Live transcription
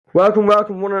Welcome,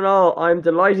 one and all. I'm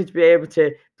delighted to be able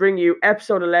to bring you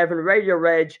episode 11, Radio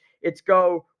Reg. It's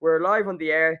go. We're live on the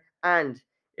air, and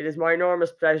it is my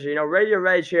enormous pleasure. Radio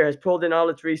Reg here has pulled in all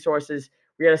its resources.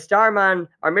 We had a star man,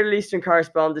 our Middle Eastern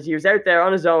correspondent. He was out there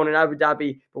on his own in Abu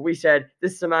Dhabi, but we said,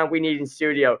 this is a man we need in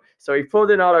studio. So he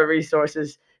pulled in all our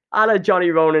resources, a la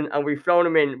Johnny Ronan, and we've flown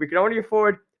him in. We could only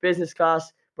afford business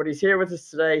class, but he's here with us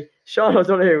today. Sean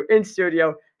O'Donoghue in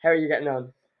studio. How are you getting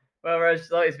on? Well, Reg,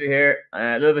 delighted to be here.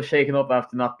 A little bit shaken up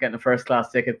after not getting a first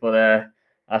class ticket, but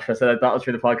after I said I'd battle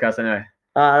through the podcast anyway.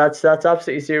 That's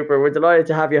absolutely super. We're delighted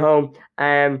to have you home.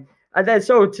 And then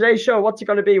so today's show, what's it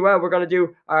going to be? Well, we're going to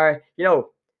do our,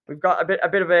 we've got a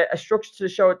bit of a structure to the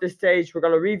show at this stage. We're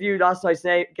going to review last night's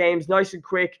games, nice and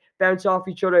quick, bounce off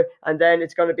each other, and then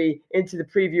it's going to be into the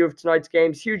preview of tonight's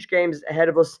games. Huge games ahead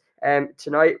of us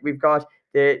tonight. We've got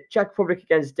the Czech Republic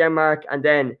against Denmark, and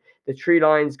then the three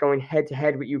lions going head to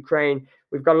head with Ukraine.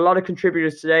 We've got a lot of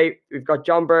contributors today. We've got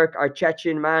John Burke, our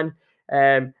Chechen man,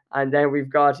 and then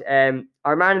we've got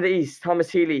our man in the East,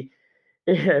 Thomas Healy,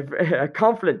 a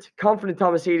confident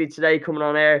Thomas Healy today coming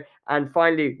on air. And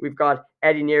finally, we've got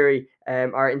Eddie Neary,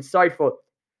 our insightful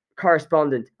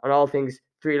correspondent on all things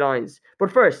three lines.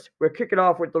 But first, we're kicking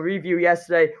off with the review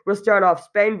yesterday. We'll start off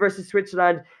Spain versus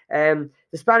Switzerland. The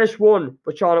Spanish won,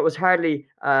 but Sean, it was hardly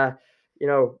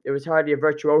it was hardly a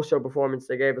virtuoso performance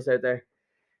they gave us out there.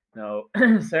 No,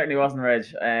 certainly wasn't, Reg.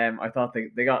 I thought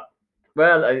they got,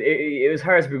 well, it was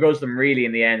hard to begrudge them really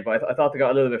in the end, but I thought they got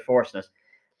a little bit fortunate.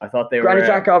 I thought they Granit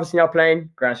Xhaka obviously not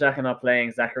playing. Granit Xhaka not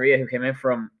playing. Zakaria, who came in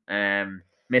from,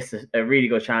 missed a really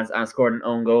good chance and scored an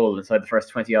own goal inside the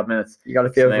first 20-odd minutes. You got to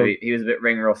feel maybe he was a bit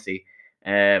ring rusty.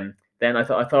 Then I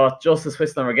thought just as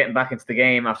Switzerland were getting back into the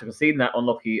game after conceding that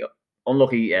unlucky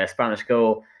Spanish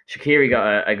goal, Shaqiri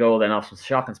got a goal then off some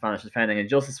shocking Spanish defending, and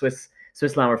just as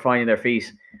Switzerland were finding their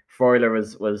feet,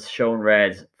 Freuler was shown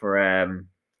red for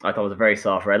I thought it was a very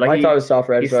soft red. I thought it was soft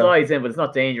red. He slides in, but it's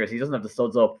not dangerous. He doesn't have the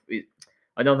studs up.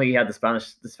 I don't think he had the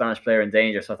Spanish player in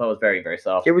danger, so I thought it was very, very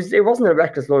soft. It wasn't a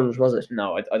reckless lunge, was it?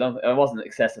 No, I don't. It wasn't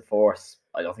excessive force.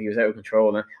 I don't think he was out of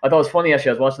control. And I thought it was funny actually.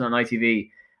 I was watching on ITV,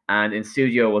 and in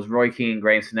studio was Roy Keane,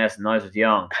 Graham Souness, and Nigel de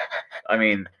Jong. I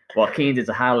mean, what Keane did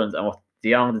to Haaland and what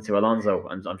de Jong did to Alonso,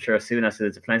 and I'm sure Souness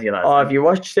did to plenty of lads. Oh, if you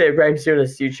watched Graham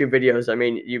Souness YouTube videos, I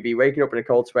mean, you'd be waking up in a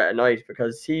cold sweat at night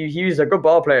because he was a good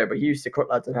ball player, but he used to cut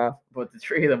lads in half. But the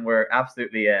three of them were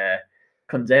absolutely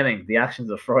condemning the actions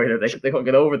of Freuler. They couldn't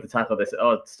get over the tackle. They said,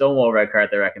 stonewall red card,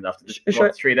 they reckoned, after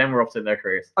the three of them were up to their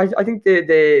careers. I think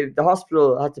the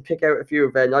hospital had to pick out a few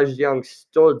of Nigel de Jong's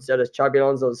studs out of Xabi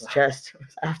Alonso's chest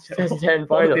after 2010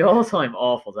 final. The all-time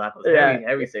awful tackles. Yeah.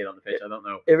 How we say it on the pitch, I don't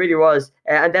know. It really was.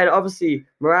 And then obviously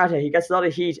Morata, he gets a lot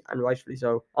of heat, and rightfully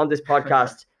so, on this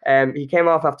podcast. He came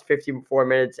off after 54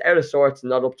 minutes, out of sorts and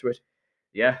not up to it.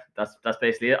 Yeah, that's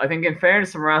basically it. I think in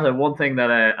fairness to Morata, one thing that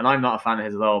and I'm not a fan of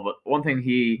his at all, but one thing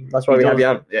that's why we have you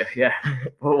on. Yeah.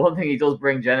 But one thing he does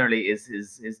bring generally is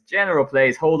his general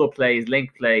plays, hold up plays,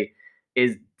 link play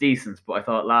is decent. But I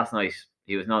thought last night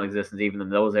he was non-existent even in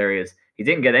those areas. He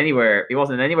didn't get anywhere. He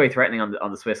wasn't in any way threatening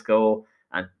on the Swiss goal,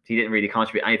 and he didn't really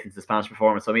contribute anything to the Spanish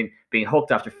performance. So I mean, being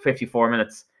hooked after 54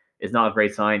 minutes is not a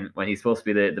great sign when he's supposed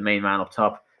to be the main man up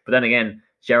top. But then again,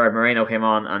 Gerard Moreno came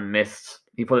on and missed.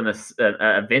 He put in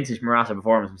a vintage Morata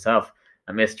performance himself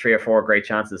and missed 3 or 4 great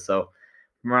chances. So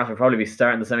Morata will probably be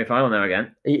starting the semi-final now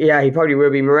again. Yeah, he probably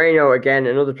will be. Moreno, again,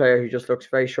 another player who just looks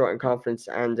very short in confidence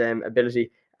and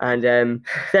ability. And then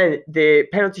the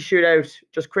penalty shootout,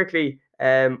 just quickly,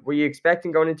 were you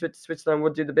expecting going into it Switzerland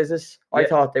would do the business? Yeah. I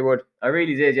thought they would. I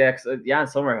really did, yeah. Because Jan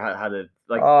Sommer had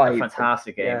a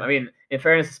fantastic game. Yeah. I mean, in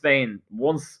fairness to Spain,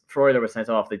 once Freuler was sent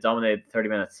off, they dominated 30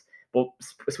 minutes. But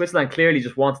Switzerland clearly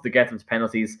just wanted to get them to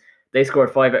penalties. They scored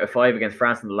 5 out of 5 against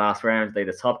France in the last round. They had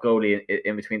the top goalie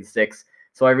in between the sticks.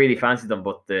 So I really fancied them,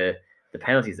 but the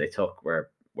penalties they took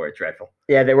were dreadful.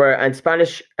 Yeah, they were. And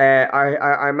Spanish,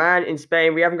 our man in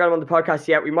Spain, we haven't got him on the podcast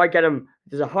yet. We might get him.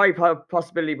 There's a high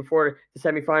possibility before the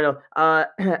semi-final.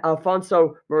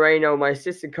 Alfonso Moreno, my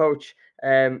assistant coach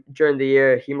during the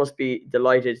year, he must be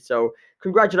delighted. So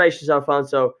congratulations,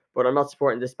 Alfonso. But I'm not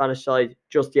supporting the Spanish side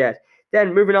just yet.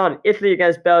 Then moving on, Italy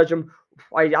against Belgium.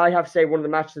 I have to say one of the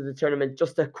matches of the tournament,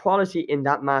 just the quality in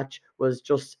that match was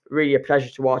just really a pleasure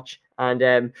to watch.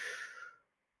 And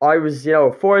I was,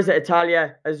 Forza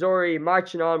Italia, Azzurri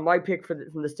marching on, my pick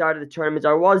from the start of the tournament.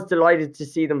 I was delighted to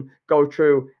see them go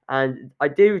through, and I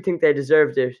do think they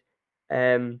deserved it.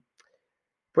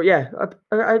 But yeah,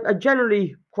 a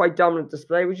generally quite dominant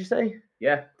display, would you say?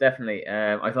 Yeah, definitely.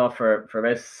 I thought for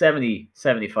about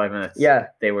 75 minutes,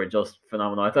 they were just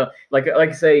phenomenal. I thought, like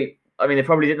I say, I mean, they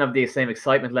probably didn't have the same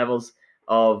excitement levels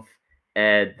of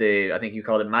I think you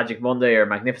called it Magic Monday or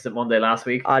Magnificent Monday last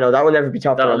week. I know that will never be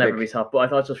top. That'll never be top. But I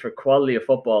thought just for quality of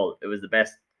football, it was the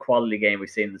best quality game we've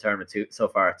seen in the tournament so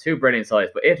far. Two brilliant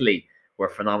sides, but Italy were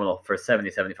phenomenal for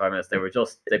 70-75 minutes.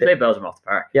 They played Belgium off the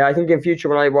park. Yeah, I think in future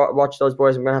when I watch those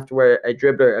boys, I'm gonna have to wear a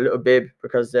dribbler, a little bib,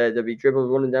 because there'll be dribble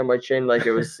running down my chin like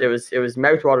it was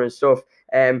mouthwatering stuff.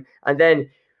 And then,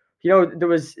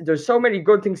 there's so many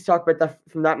good things to talk about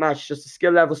from that match. Just the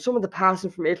skill level, some of the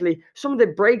passing from Italy, some of the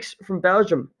breaks from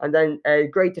Belgium, and then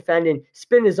great defending.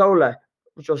 Spinazzola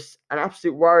was just an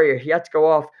absolute warrior. He had to go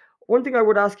off. One thing I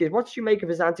would ask you is, what did you make of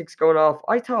his antics going off?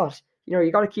 I thought,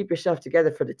 you got to keep yourself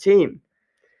together for the team.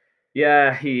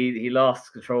 Yeah, he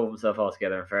lost control of himself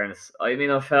altogether, in fairness. I mean,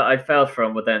 I felt for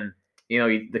him, but then,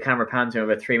 the camera panned to him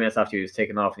about 3 minutes after he was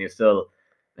taken off, and he was still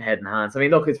head and hands. I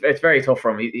mean, look, it's very tough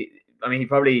for him. He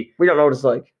probably... We don't know what it's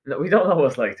like. No, we don't know what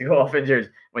it's like to go off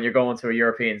injured when you're going to a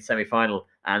European semi-final,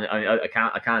 and I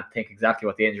can't think exactly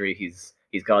what the injury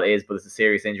he's got is, but it's a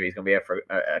serious injury. He's going to be out for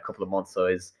a couple of months, so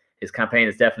his campaign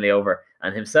is definitely over.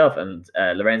 And himself and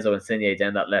Lorenzo Insigne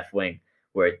down that left wing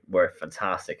were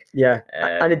fantastic. Yeah,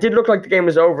 and it did look like the game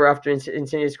was over after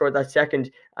Insigne scored that second.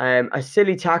 A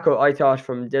silly tackle, I thought,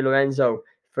 from Di Lorenzo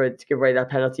to give away that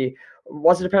penalty.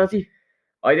 Was it a penalty?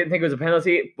 I didn't think it was a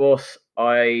penalty, but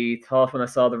I thought when I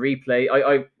saw the replay,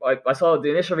 I saw the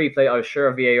initial replay, I was sure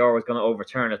VAR was going to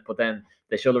overturn it, but then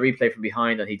they showed the replay from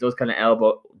behind, and he does kind of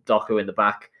elbow Doku in the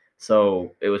back.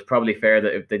 So it was probably fair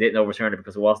that if they didn't overturn it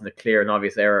because it wasn't a clear and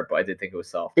obvious error, but I did think it was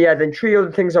soft. Yeah, then three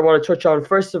other things I want to touch on.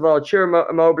 First of all, Ciro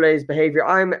Immobile's behaviour.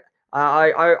 I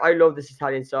love this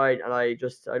Italian side, and I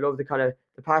love the kind of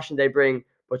the passion they bring.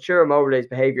 But Ciro Immobile's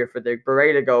behaviour for the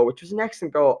Barella goal, which was an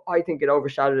excellent goal, I think it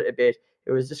overshadowed it a bit.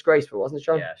 It was disgraceful, wasn't it,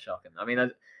 Sean? Yeah, shocking. I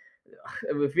mean,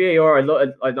 with VAR, I'm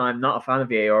not a fan of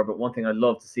VAR, but one thing I'd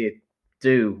love to see it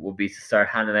do would be to start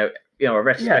handing out, a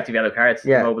retrospective yellow cards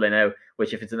to Immobile now,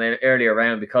 which if it's an earlier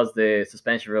round, because the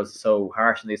suspension rules are so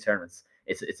harsh in these tournaments,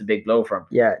 it's a big blow for him.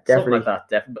 Yeah, definitely. Something like that,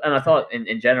 definitely. And I thought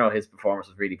in general his performance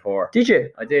was really poor. Did you?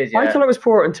 I did, yeah. I thought it was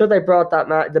poor until they brought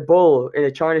the bull in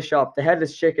a China shop, the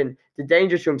headless chicken, the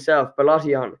danger to himself,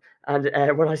 Belotti on. And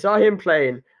when I saw him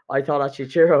playing, I thought actually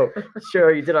Ciro,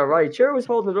 you did all right. Ciro was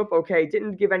holding it up okay,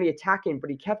 didn't give any attacking, but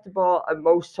he kept the ball at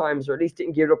most times, or at least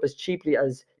didn't give it up as cheaply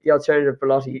as the alternative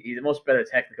Belotti. He's a much better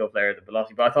technical player than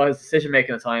Belotti, but I thought his decision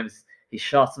making at times, he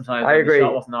shot sometimes. I agree. The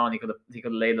shot wasn't on. He could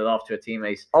have laid it off to a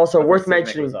teammate. Also worth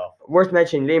mentioning,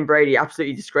 Liam Brady,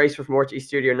 absolutely disgraceful from RTE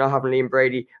Studio not having Liam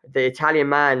Brady, the Italian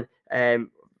man.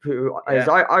 Who is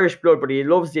Irish blood, but he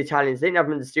loves the Italians. They didn't have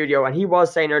him in the studio, and he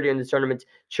was saying earlier in the tournament,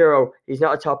 Ciro, he's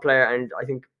not a top player, and I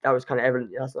think that was kind of evident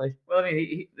last night. Well, I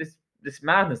mean, this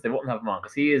madness, they wouldn't have him on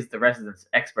because he is the resident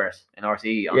expert in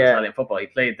RTE on Italian football. He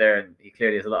played there, and he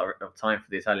clearly has a lot of time for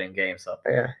the Italian game. So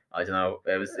I don't know.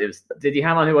 It was. Did he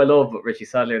ham on who I love, but Richie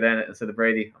Sadler then instead of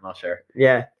Brady? I'm not sure.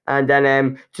 Yeah, and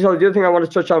then so the other thing I want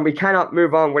to touch on, we cannot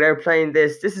move on without playing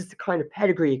this. This is the kind of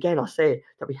pedigree, again, I'll say it,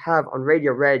 that we have on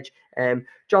Radio Reg.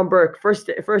 John Burke, first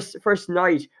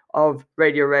night of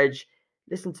Radio Reg.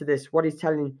 Listen to this, what he's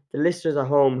telling the listeners at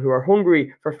home who are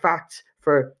hungry for facts,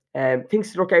 for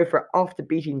things to look out for off the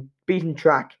beaten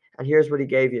track. And here's what he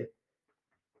gave you.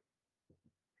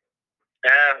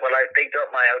 Well, I picked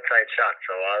up my outside shot,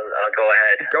 so I'll go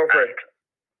ahead. Go for it.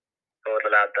 Go with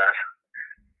the lad that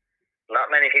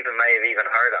not many people may have even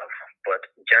heard of, but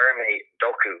Jeremy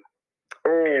Doku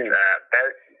is a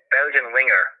Belgian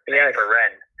winger playing for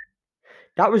Rennes.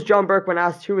 That was John Burke when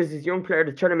asked who was his young player of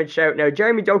the tournament shout. Now,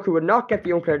 Jeremy Doku would not get the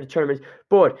young player of the tournament,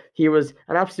 but he was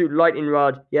an absolute lightning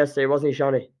rod yesterday, wasn't he,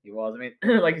 Seánie? He was. I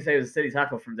mean, like you say, it was a silly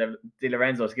tackle from Di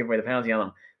Lorenzo to give away the penalty on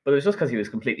him, but it was just because he was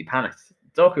completely panicked.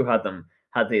 Doku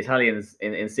had the Italians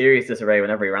in serious disarray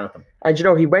whenever he ran at them. And,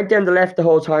 he went down the left the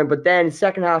whole time, but then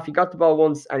second half, he got the ball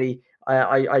once, and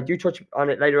I do touch on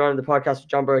it later on in the podcast with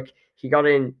John Burke. He got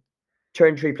in,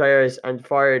 turned three players, and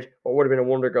fired what would have been a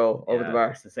wonder goal over the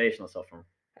bar. Sensational stuff from him.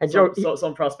 And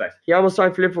some prospect. He almost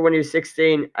signed for Liverpool when he was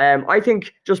 16. I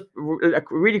think, just a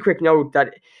really quick note,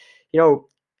 that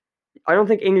I don't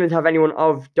think England have anyone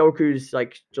of Doku's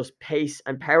just pace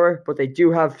and power, but they do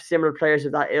have similar players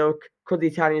of that ilk. Could the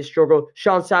Italians struggle?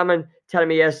 Sean Salmon telling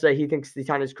me yesterday he thinks the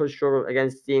Italians could struggle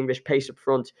against the English pace up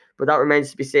front, but that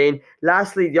remains to be seen.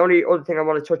 Lastly, the only other thing I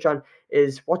want to touch on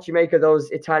is what you make of those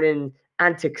Italian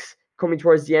antics coming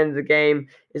towards the end of the game.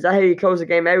 Is that how you close the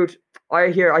game out?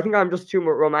 I think I'm just too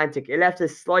much romantic. It left a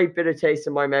slight bitter taste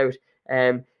in my mouth.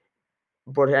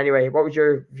 But anyway, what would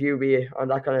your view be on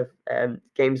that kind of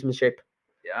gamesmanship?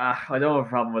 Yeah, I don't have a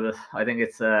problem with it. I think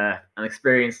it's an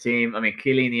experienced team. I mean,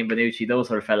 Chiellini and Bonucci, those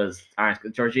sort of fellas aren't.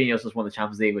 Jorginho's just won the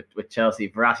Champions League with Chelsea.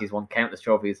 Verratti's won countless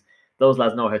trophies. those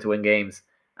lads know how to win games,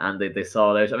 and they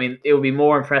saw it out. I mean, it would be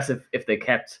more impressive if they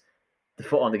kept the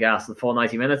foot on the gas the full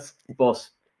 90 minutes, but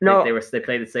they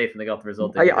played it safe and they got the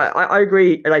result. I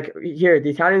agree. Like here, the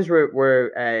Italians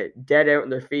were dead out on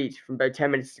their feet from about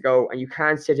 10 minutes to go, and you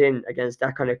can't sit in against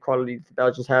that kind of quality that the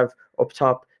Belgians have up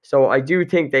top. So I do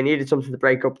think they needed something to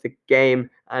break up the game,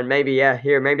 and maybe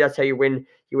that's how you win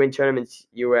tournaments.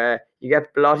 You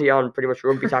get Belotti on pretty much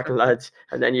rugby tackle lads,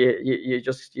 and then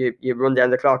you run down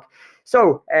the clock.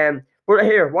 So but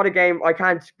here, what a game! I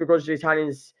can't begrudge the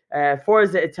Italians.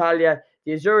 Forza Italia,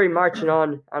 the Azzurri marching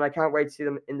on, and I can't wait to see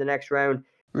them in the next round.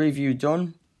 Review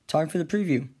done. Time for the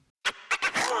preview.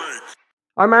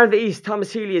 Our man of the East,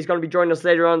 Thomas Healy, is going to be joining us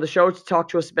later on the show to talk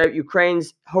to us about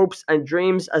Ukraine's hopes and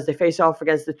dreams as they face off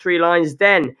against the Three Lions.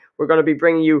 Then we're going to be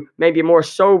bringing you maybe a more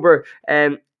sober,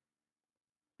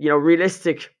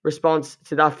 realistic response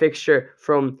to that fixture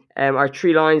from our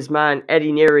Three Lions man,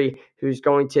 Eddie Neary, who's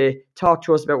going to talk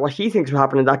to us about what he thinks will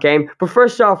happen in that game. But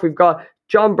first off, we've got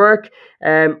John Burke,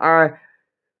 our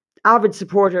avid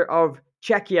supporter of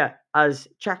Czechia, as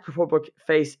Czech Republic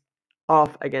face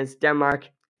off against Denmark.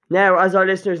 Now, as our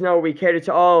listeners know, we cater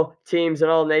to all teams and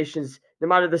all nations, no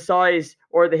matter the size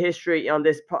or the history on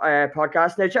this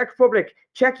podcast. Now, Czech Republic,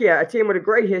 Czechia, a team with a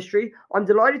great history. I'm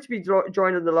delighted to be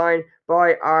joined on the line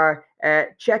by our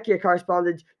Czechia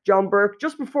correspondent, John Burke.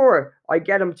 Just before I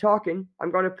get him talking,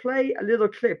 I'm going to play a little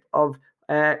clip of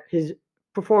his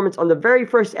performance on the very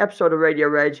first episode of Radio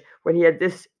Reg when he had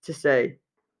this to say.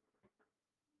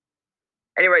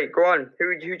 Anyway, go on.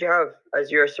 Who'd you have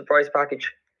as your surprise package?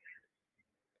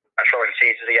 Our short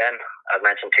cheeses again. I've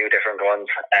mentioned two different ones.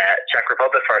 Czech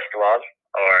Republic, first of all,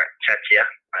 or Czechia,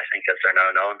 I think as they're now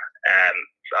known.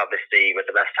 So obviously with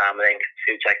the West Ham link,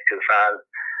 Souček, Koufal,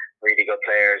 really good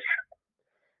players.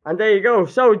 And there you go.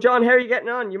 So, John, how are you getting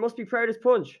on? You must be proud as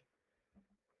punch.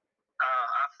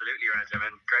 Absolutely, Reg. I'm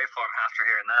in great form after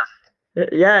hearing that.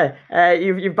 Yeah,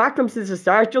 you've backed them since the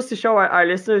start. Just to show our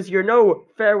listeners, you're no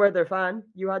fair weather fan.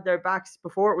 You had their backs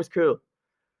before it was cool.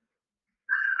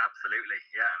 Absolutely,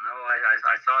 yeah. No,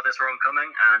 I saw this run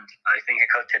coming, and I think it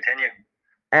could continue.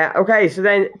 Okay, so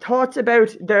then thoughts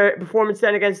about their performance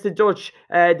then against the Dutch.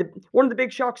 One of the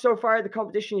big shocks so far, the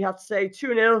competition, you have to say,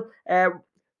 2-0.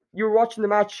 You were watching the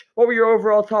match. What were your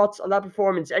overall thoughts on that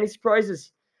performance? Any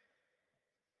surprises?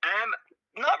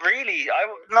 Not really.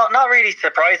 Not really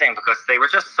surprising because they were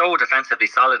just so defensively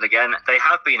solid again. They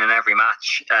have been in every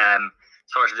match.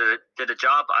 Sort of did a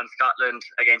job on Scotland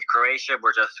against Croatia.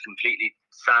 Were just completely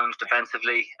sound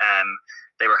defensively.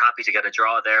 They were happy to get a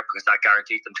draw there because that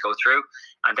guaranteed them to go through.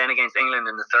 And then against England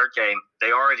in the third game,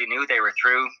 they already knew they were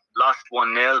through. Lost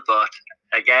 1-0, but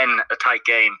again a tight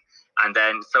game. And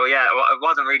then it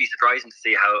wasn't really surprising to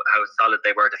see how solid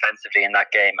they were defensively in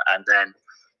that game. And then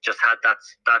just had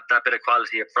that bit of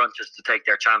quality up front just to take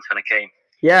their chance when it came.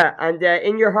 Yeah, and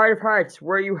in your heart of hearts,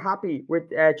 were you happy with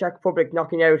Czech Republic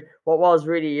knocking out what was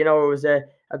really, it was a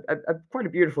quite a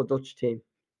beautiful Dutch team?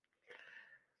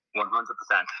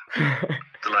 100%.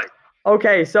 Delight.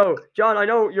 Okay, so John, I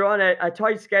know you're on a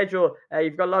tight schedule.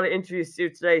 You've got a lot of interviews to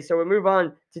do today, so we'll move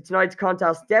on to tonight's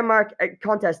contest. Denmark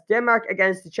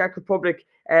against the Czech Republic.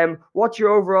 What's your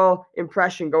overall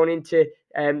impression going into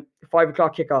 5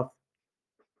 o'clock kickoff?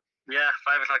 Yeah,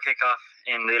 5 o'clock kickoff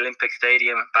in the Olympic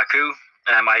Stadium, Baku.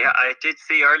 I did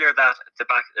see earlier that the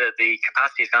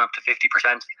capacity has gone up to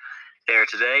 50% there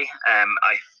today.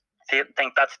 I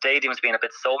think that stadium's been a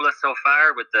bit soulless so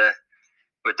far with the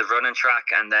running track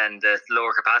and then the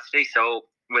lower capacity. So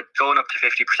with going up to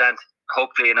 50%,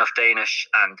 hopefully enough Danish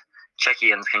and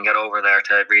Czechians can get over there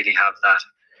to really have that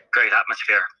great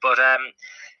atmosphere. But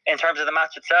in terms of the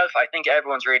match itself, I think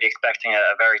everyone's really expecting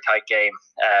a very tight game.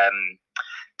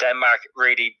 Denmark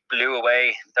really blew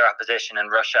away their opposition in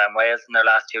Russia and Wales in their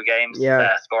last two games,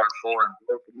 scoring 4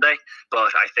 today.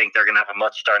 But I think they're going to have a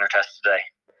much sterner test today.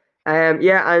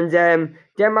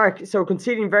 Denmark, so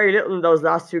conceding very little in those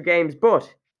last two games.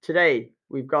 But today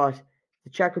we've got the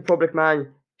Czech Republic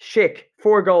man, Schick,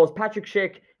 4 goals. Patrick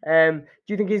Schick, do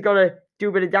you think he's going to do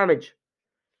a bit of damage?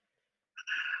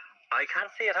 I can't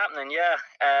see it happening, yeah.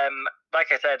 Like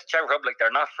I said, Czech Republic,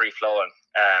 they're not free-flowing.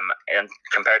 And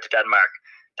compared to Denmark,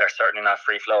 they're certainly not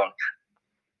free-flowing.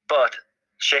 But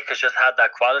Schick has just had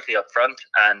that quality up front,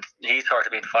 and he's sort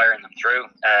of been firing them through.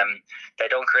 They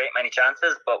don't create many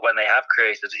chances, but when they have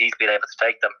created, he's been able to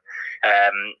take them.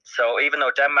 So even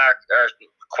though Denmark are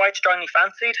quite strongly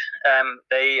fancied,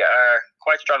 they are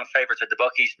quite strong favourites with the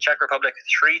bookies. Czech Republic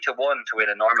 3-1 to win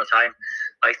in normal time.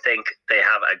 I think they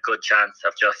have a good chance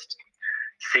of just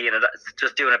seeing it,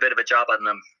 just doing a bit of a job on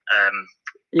them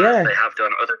Yeah, as they have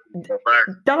done other so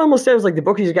far. That almost sounds like the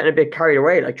bookies are getting a bit carried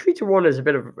away. Like 3-1 is a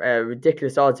bit of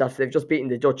ridiculous odds after they've just beaten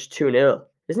the Dutch 2-0,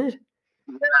 isn't it?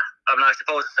 Yeah, I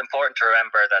suppose it's important to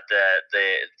remember that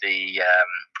the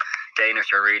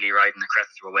Danish are really riding the crest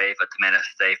of a wave at the minute.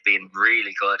 They've been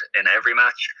really good in every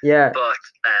match. Yeah. But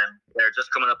they're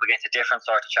just coming up against a different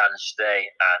sort of challenge today,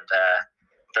 and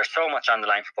there's so much on the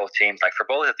line for both teams. Like for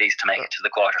both of these to make it to the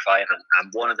quarter-final and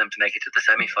one of them to make it to the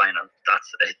semi-final, that's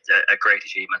a great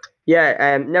achievement.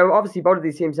 Yeah, now obviously both of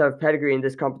these teams have pedigree in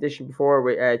this competition before,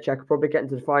 with Czech Republic getting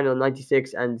to the final in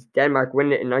 96 and Denmark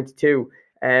winning it in 92.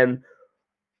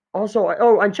 Also,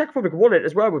 and Czech Republic won it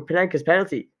as well with Panenka's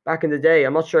penalty back in the day.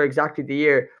 I'm not sure exactly the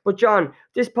year. But John,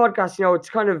 this podcast,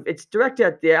 it's directed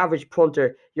at the average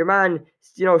punter. Your man,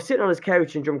 sitting on his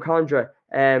couch in Drumcondra,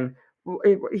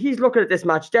 he's looking at this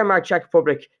match, Denmark, Czech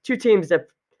Republic, two teams that,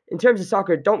 in terms of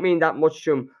soccer, don't mean that much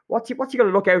to him. What's he going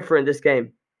to look out for in this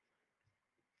game?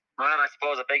 Well, I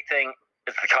suppose a big thing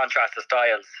is the contrast of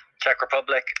styles. Czech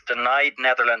Republic denied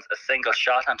Netherlands a single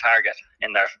shot on target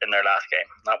in their last game.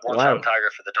 Not one shot on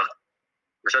target for the Dutch.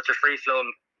 We're such a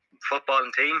free-flowing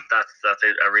footballing team. That's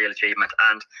a real achievement.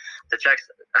 And the Czechs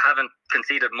haven't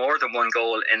conceded more than one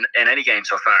goal in any game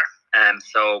so far.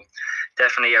 So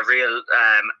definitely a real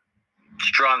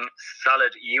strong,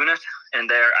 solid unit in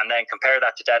there. And then compare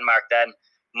that to Denmark, then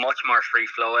much more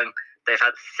free-flowing. They've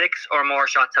had 6 or more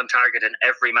shots on target in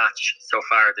every match so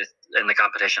far in the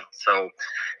competition. So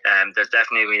there's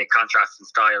definitely a contrast in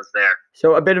styles there.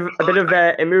 So a bit of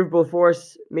immovable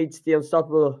force meets the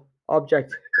unstoppable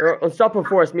object, or unstoppable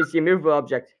force meets the immovable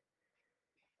object.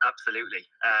 Absolutely.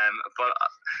 But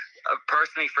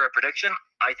personally, for a prediction,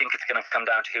 I think it's going to come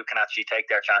down to who can actually take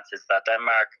their chances. That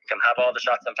Denmark can have all the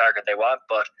shots on target they want,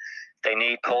 but they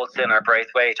need Poulsen or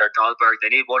Braithwaite or Dahlberg. They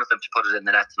need one of them to put it in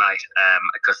the net tonight,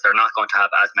 because they're not going to have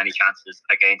as many chances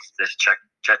against this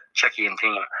Czechian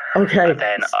team. Okay. And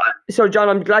then, so John,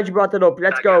 I'm glad you brought that up.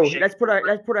 Let's go. Let's put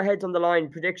our heads on the line.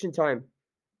 Prediction time.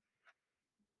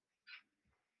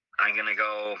 I'm gonna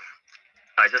go.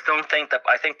 I just don't think that.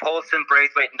 I think Poulsen,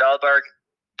 Braithwaite, and Dahlberg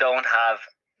don't have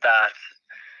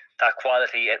that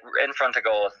quality in front of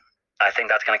goal. I think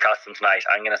that's going to cost them tonight.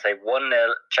 I'm going to say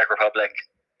 1-0 Czech Republic.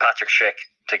 Patrick Schick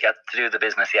to do the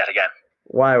business yet again.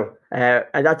 Wow,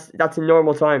 and that's a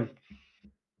normal time.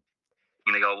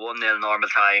 I'm going to go 1-0 normal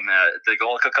time. The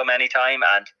goal could come any time,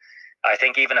 and I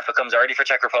think even if it comes early for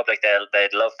Czech Republic,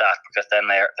 they'd love that, because then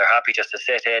they're happy just to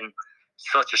sit in.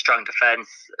 Such a strong defence,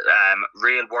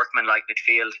 real workman-like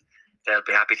midfield. They'll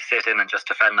be happy to sit in and just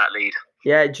defend that lead.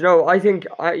 Yeah, I think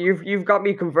you've got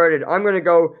me converted. I'm going to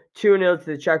go 2-0 to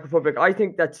the Czech Republic. I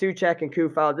think that Souček and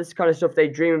Koufal, this is kind of stuff they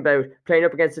dream about, playing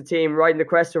up against a team, riding the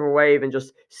crest of a wave and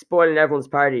just spoiling everyone's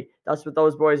party. That's what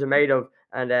those boys are made of.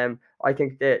 And I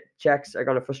think the Czechs are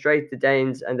going to frustrate the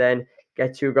Danes and then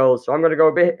get 2 goals. So I'm going to go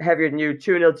a bit heavier than you,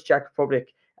 2-0 to Czech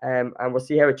Republic. And we'll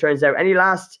see how it turns out. Any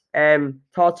last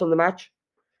thoughts on the match?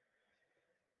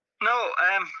 No,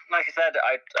 like I said,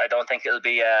 I don't think it'll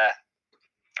be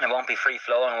it won't be free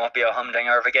flowing, it won't be a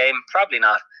humdinger of a game, probably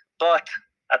not. But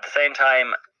at the same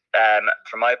time,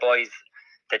 for my boys,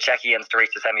 the Czechians to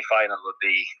reach the semi-final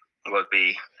would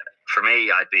be for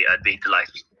me. I'd be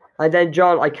delighted. And then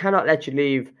John, I cannot let you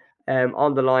leave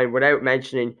on the line without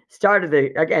mentioning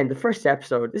the first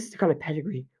episode. This is the kind of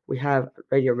pedigree we have at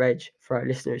Radio Reg for our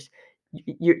listeners.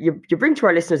 You bring to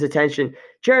our listeners' attention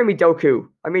Jeremy Doku.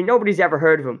 I mean, nobody's ever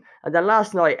heard of him. And then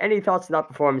last night, any thoughts on that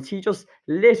performance? He just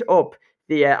lit up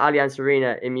the Allianz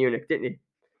Arena in Munich, didn't he?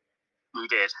 He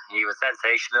did. He was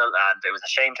sensational, and it was a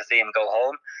shame to see him go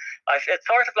home. It's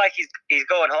sort of like he's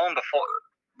going home before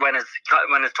when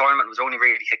his tournament was only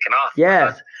really kicking off.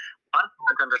 Yeah. I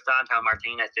can't understand how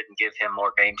Martinez didn't give him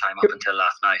more game time up until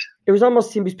last night. It was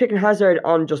almost he was picking Hazard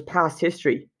on just past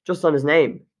history, just on his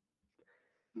name.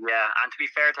 Yeah, and to be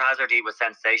fair to Hazard, he was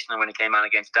sensational when he came on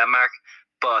against Denmark.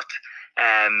 But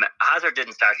Hazard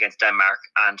didn't start against Denmark,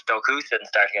 and Doku didn't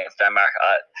start against Denmark.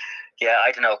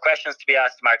 I don't know. Questions to be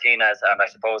asked to Martinez, and I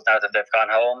suppose now that they've gone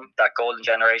home, that golden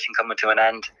generation coming to an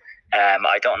end,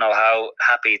 I don't know how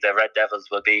happy the Red Devils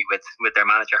will be with their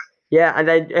manager. Yeah, and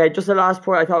then just the last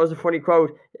point I thought was a funny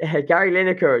quote. Gary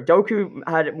Lineker, Doku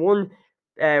had one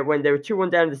when they were 2-1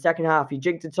 down in the second half. He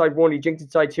jinked inside 1, he jinked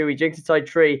inside 2, he jinked inside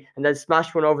 3, and then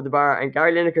smashed one over the bar. And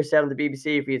Gary Lineker said on the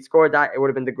BBC if he had scored that, it would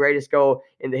have been the greatest goal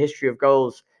in the history of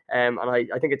goals. And I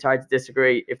think it's hard to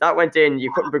disagree. If that went in,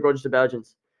 you couldn't begrudge the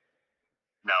Belgians.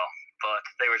 No, but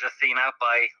they were just seen out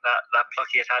by that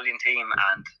plucky Italian team,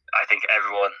 and I think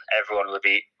everyone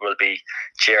will be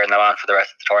cheering them on for the rest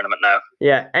of the tournament now.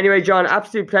 Yeah. Anyway, John,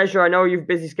 absolute pleasure. I know you've a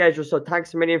busy schedule, so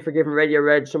thanks a million for giving Radio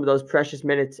Reg some of those precious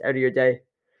minutes out of your day.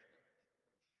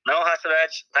 No, hassle,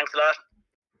 Edge. Thanks a lot.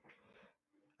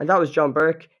 And that was John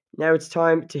Burke. Now it's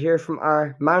time to hear from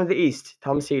our man of the East,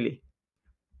 Thomas Healy.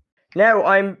 Now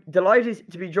I'm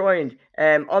delighted to be joined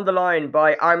on the line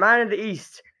by our man of the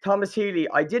East, Thomas Healy.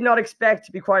 I did not expect,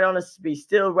 to be quite honest, to be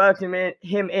still welcoming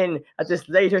him in at this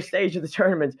later stage of the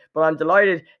tournament, but I'm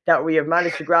delighted that we have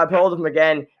managed to grab hold of him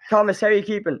again. Thomas, how are you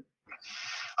keeping?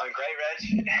 I'm great,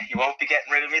 Reg. You won't be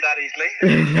getting rid of me that easily.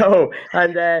 No,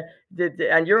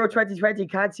 and Euro 2020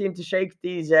 can't seem to shake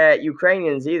these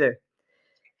Ukrainians either.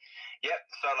 Yeah,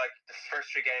 so like the first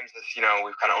 3 games,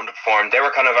 we've kind of underperformed. They were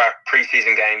kind of our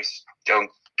pre-season games.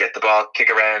 Get the ball, kick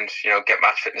around, get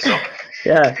match fitness up.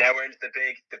 Yeah. Now we're into the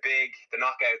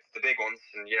knockouts, the big ones,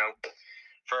 and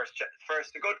first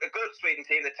a good Sweden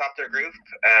team that topped their group.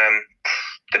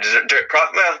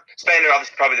 Spain are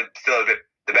obviously probably still a bit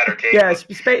the better team. Yeah,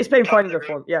 Spain finding their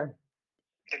form. Yeah.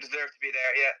 They deserve to be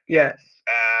there. Yeah. Yeah.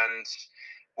 And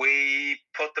we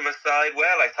put them aside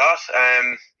well, I thought.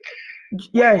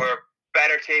 Yeah. We were a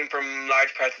better team from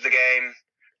large parts of the game.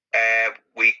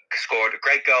 We scored a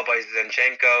great goal by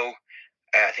Zinchenko.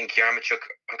 I think Yaremchuk,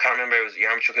 I can't remember, it was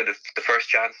Yaremchuk had the first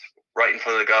chance right in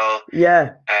front of the goal.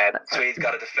 Yeah. Swedes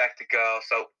got a deflected goal,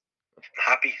 so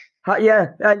happy.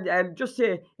 Yeah, and just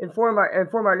to inform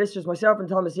our listeners, myself and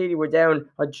Thomas Healy were down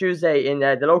on Tuesday in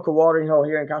the local watering hole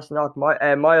here in Castleknock,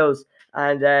 Miles,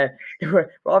 and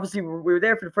obviously we were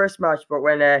there for the first match, but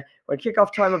when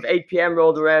kickoff time of 8 p.m.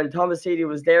 rolled around, Thomas Healy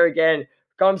was there again,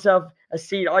 got himself a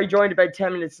seat. I joined about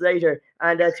 10 minutes later,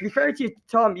 and to be fair to you,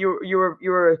 Tom, you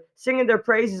were singing their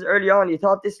praises early on. You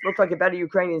thought this looked like a better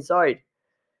Ukrainian side.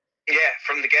 Yeah,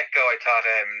 from the get-go, I thought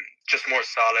just more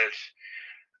solid.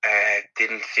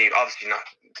 Didn't seem, obviously not,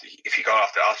 if you go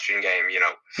off the Austrian game,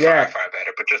 far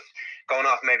better, but just going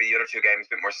off maybe the other 2 games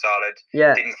a bit more solid.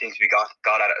 Yeah. Didn't seem to be got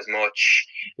at it as much.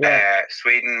 Yeah.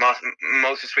 Sweden,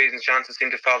 most of Sweden's chances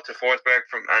seemed to fall to Forsberg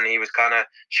and he was kind of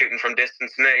shooting from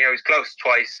distance, and he was close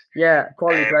twice. Yeah,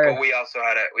 quality player. But we also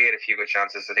had a few good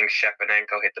chances. I think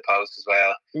Shepanenko hit the post as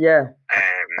well. Yeah.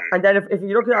 And then if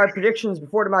you look at our predictions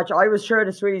before the match, I was sure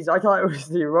the Swedes, I thought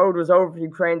the road was over for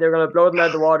Ukraine. They were going to blow them out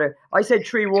of the water. I said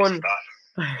 3-1.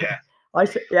 Yeah. I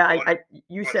said, yeah, and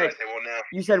you said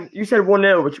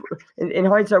 1-0, which in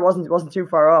hindsight wasn't too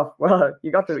far off. Well,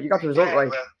 you got the result right.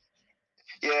 Well,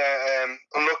 yeah,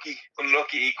 unlucky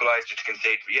equaliser to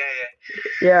concede.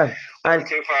 Yeah, and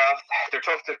too far off. They're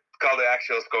tough to call the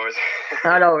actual scores.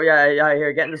 I know. Yeah.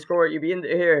 Here, getting the score, you'd be in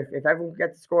here. If everyone could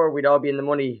get the score, we'd all be in the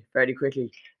money fairly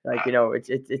quickly. Like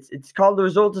it's called the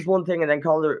result is one thing, and then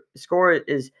called the score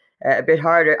is a bit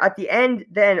harder. At the end,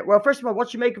 then, well, first of all,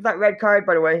 what you make of that red card,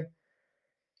 by the way?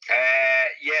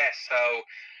 So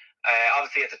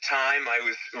obviously at the time I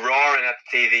was roaring at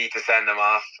the TV to send him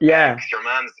off. Yeah.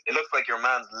 It looks like your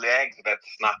man's leg's about to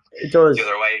snap. It does. The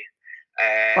other way.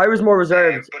 I was more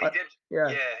reserved. But he did. Yeah.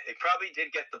 He probably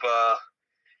did get the ball.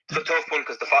 It's a tough one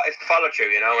because it's the follow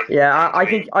through,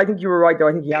 And I think you were right though.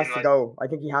 I think he has to go. I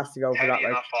think he has to go for that.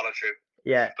 Not follow through.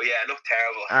 Yeah. But yeah, it looked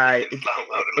terrible.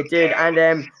 It did, terrible.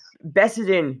 And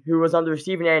Bessedin, who was on the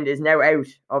receiving end, is now out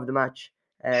of the match.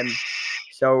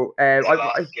 So one of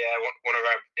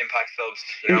our impact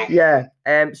subs, Yeah.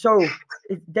 So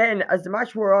then, as the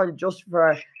match wore on, just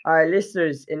for our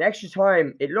listeners, in extra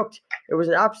time, it was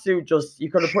an absolute you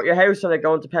could have put your house on it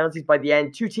going to penalties by the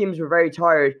end. 2 teams were very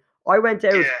tired. I went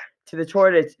out to the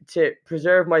toilet to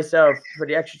preserve myself for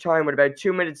the extra time with about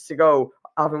 2 minutes to go,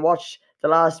 having watched the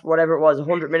last, whatever it was,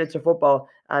 100 minutes of football.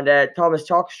 And Thomas,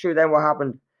 talk us through then what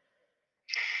happened.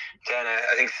 Then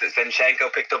I think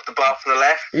Zinchenko picked up the ball from the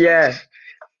left. Yeah.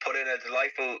 Put in a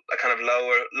delightful, kind of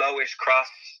lowish cross,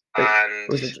 and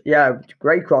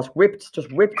great cross, whipped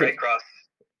it. Great cross,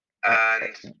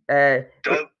 and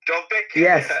Dovbyk.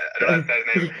 Yes, I don't know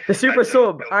his name. The super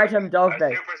sub, Artem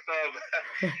Dovbyk. Super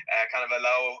sub, kind of a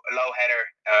low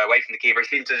header away from the keeper.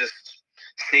 Seemed to just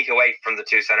sneak away from the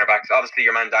 2 centre backs. Obviously,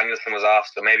 your man Danielson was off,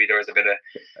 so maybe there was a bit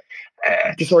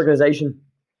of disorganization.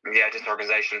 Yeah,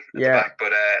 disorganization at the back,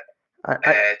 but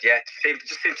it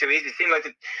just seemed too easy. It seemed like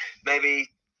maybe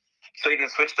Sweden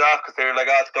had switched off because they were like,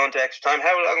 it's going to extra time.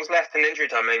 How long was left in injury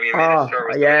time? Maybe a minute.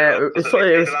 It was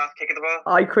the last kick of the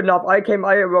ball? I could not. I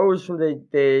arose from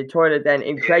the toilet then,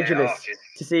 incredulous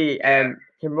to see him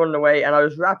running away, and I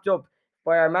was wrapped up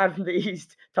by our man from the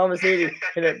East, Thomas Healy,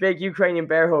 in a big Ukrainian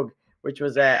bear hug, which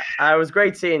was it was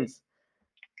great scenes.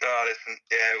 Oh, listen,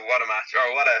 what a match,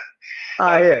 or what a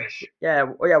finish.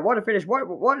 What a finish.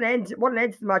 What an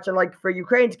end to the match. And like for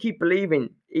Ukraine to keep believing,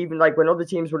 even like when other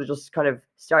teams would have just kind of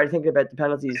started thinking about the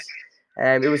penalties.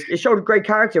 It showed great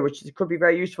character, which could be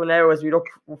very useful now as we look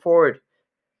forward.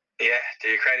 Yeah, the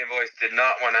Ukrainian boys did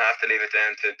not want to have to leave it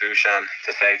down to Bushan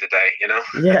to save the day,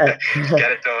 Yeah.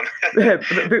 Get it done.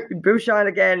 Bushan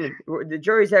again, the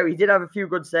jury's out. He did have a few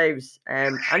good saves,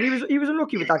 and he was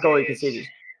unlucky with that goal he conceded.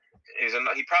 He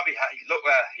probably had.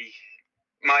 He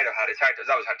might have had. It's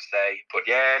always hard to say, but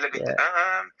yeah.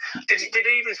 Did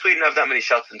even Sweden have that many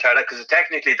shots in target? Because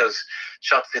technically those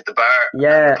shots hit the bar, and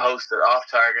the post are off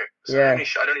target. So I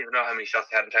don't even know how many shots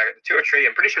they had in target. 2 or 3.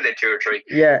 I'm pretty sure they had 2 or 3.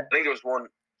 Yeah, I think there was one.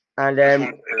 And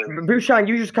Bushan,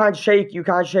 you just can't shake. You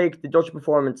can't shake the Dutch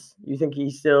performance. You think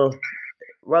he's still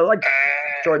like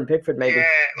Jordan Pickford maybe? Yeah,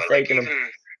 well,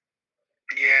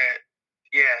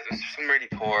 there's some really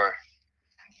poor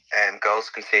goals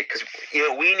conceded because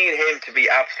we need him to be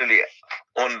absolutely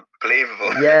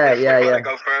unbelievable. Yeah. To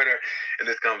go further in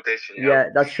this competition. Yeah,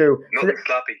 that's true. Nothing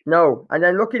sloppy. No, and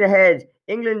then looking ahead,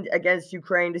 England against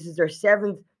Ukraine. This is their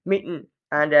 7th meeting,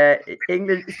 and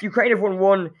Ukraine have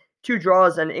won 2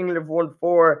 draws, and England have won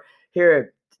 4.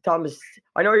 Here, Thomas,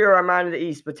 I know you're our man of the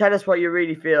East, but tell us what you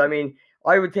really feel. I mean,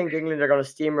 I would think England are going to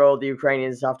steamroll the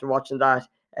Ukrainians after watching that.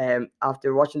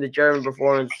 After watching the German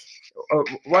performance.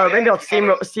 Maybe not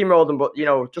steamroll them, but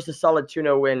just a solid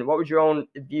 2-0 win. What would your own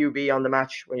view be on the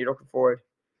match when you're looking forward?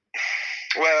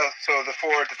 Well, so the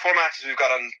four matches we've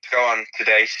got to go on to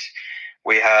date,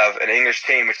 we have an English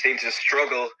team which seems to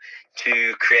struggle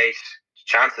to create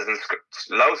chances and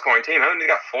low scoring team. Haven't they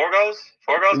got 4 goals?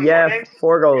 4 goals in 4 games?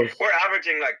 4 goals. We're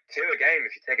averaging like 2 a game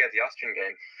if you take out the Austrian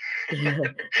game.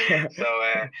 So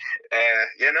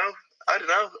I don't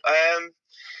know.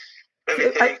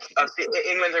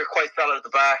 England are quite solid at the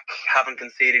back, haven't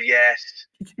conceded yet.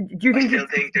 Do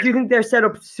you think their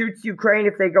setup suits Ukraine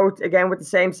if they go again with the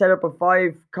same setup of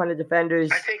 5 kind of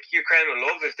defenders? I think Ukraine will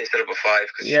love if they set up a 5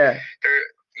 because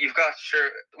you've got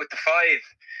with the 5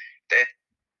 that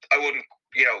I wouldn't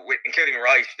including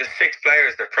Rice, the 6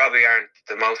 players that probably aren't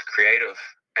the most creative,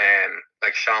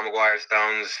 like Sean Maguire,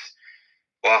 Stones,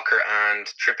 Walker, and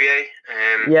Trippier.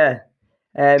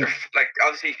 Like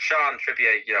obviously Sean,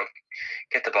 Trippier,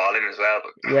 get the ball in as well,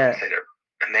 but they're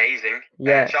amazing.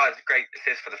 Shaw is a great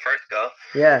assist for the first goal.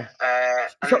 Yeah. And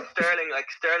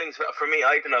Sterling's for me.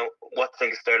 I don't know what to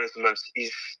think of Sterling.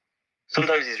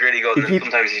 Sometimes he's really good, and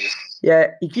sometimes he's just.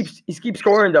 Yeah, he keeps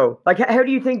scoring though. Like, how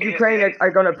do you think Ukraine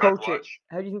are going to approach it?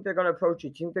 How do you think they're going to approach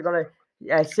it? Do you think they're going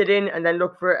to sit in and then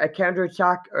look for a counter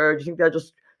attack, or do you think they'll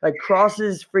just like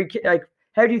crosses, free kick? Like,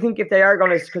 how do you think if they are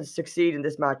going to succeed in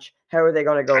this match, how are they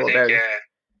going to go about it?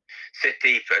 Sit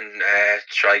deep and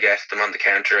try get them on the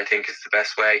counter. I think is the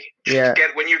best way. Yeah.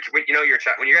 When you get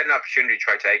an opportunity,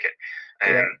 try take it.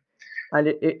 And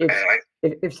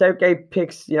if Southgate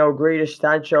picks Grealish,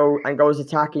 Sancho and goes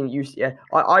attacking,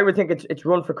 I would think it's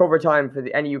run for cover time for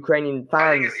any Ukrainian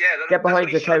fans. Get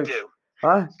behind the couch.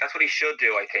 Huh? That's what he should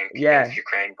do, I think. Against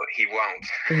Ukraine, but he won't.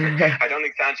 I don't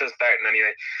think Sancho's starting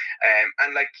anyway.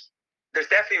 And there's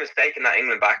definitely a mistake in that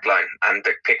England back line and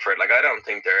the Pickford. I don't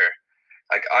think they're.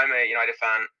 I'm a United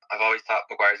fan. I've always thought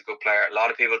Maguire's a good player. A lot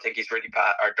of people think he's really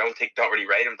bad, or don't really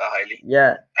rate him that highly.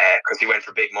 Yeah. Because he went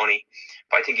for big money,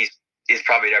 but I think he's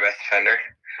probably their best defender.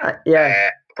 But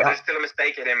there's still a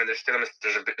mistake in him, and there's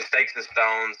mistakes in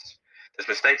Stones. There's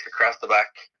mistakes across the back.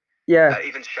 Yeah.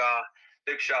 Even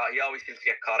Luke Shaw, he always seems to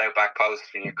get caught out back post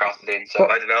when you cross it in. So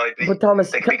I don't know. But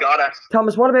Thomas,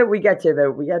 Thomas, what about we get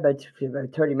about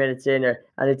 30 minutes in, and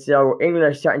it's England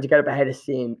are starting to get up ahead of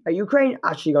steam. Are Ukraine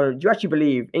actually do you actually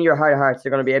believe in your heart of hearts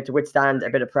they're going to be able to withstand a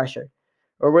bit of pressure,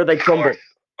 or will they crumble? Of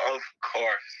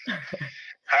course.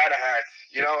 Heart of hearts.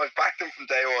 I've backed them from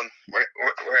day one.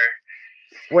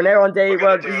 We're now on day.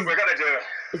 We're gonna do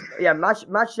it. Yeah,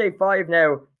 match day 5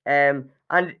 now.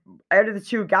 And out of the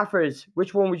 2 gaffers,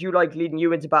 which one would you like leading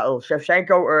you into battle,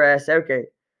 Shevchenko or Southgate?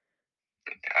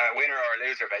 Winner or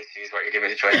loser, basically, is what you're giving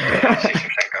me the choice.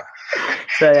 Shevchenko.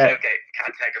 Southgate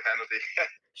can't take a penalty.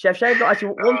 Shevchenko,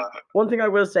 actually, one thing I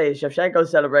will say is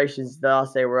Shevchenko's celebrations the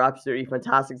last day were absolutely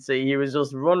fantastic to see. He was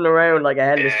just running around like a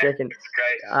headless chicken. It's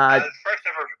great. It's first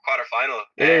ever quarterfinal.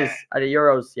 It is, at the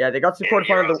Euros. Yeah, they got to the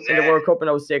quarterfinal in the World Cup in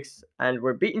 2006 and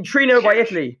were beaten 3-0 by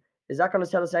Italy. Is that going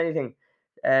to tell us anything?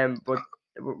 But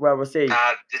we'll see.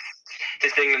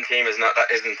 This England team isn't that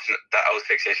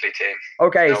 06 Italy team.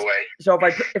 Okay. No way. So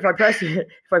if I press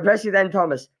you then,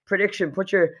 Thomas, prediction,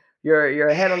 put your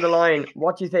head on the line.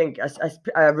 What do you think?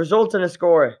 A result and a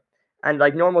score, and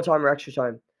normal time or extra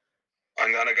time.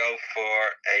 I'm gonna go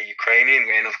for a Ukrainian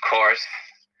win, of course.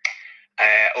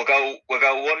 We'll go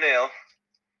 1-0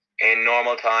 in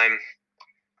normal time.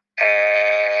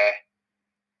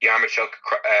 Yaremchuk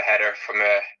header from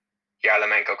a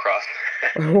Yarmolenko cross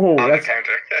on the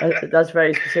counter. That's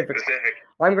very specific.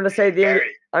 I'm going to say the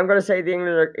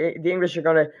English are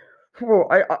going to Well,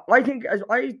 I think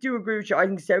I do agree with you. I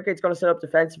think Southgate's going to set up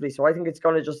defensively, so I think it's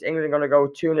going to just England are going to go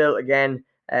 2-0 again.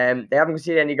 They haven't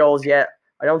conceded any goals yet.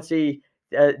 I don't see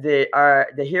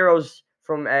the heroes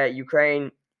from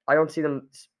Ukraine. I don't see them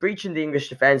breaching the English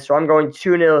defense, so I'm going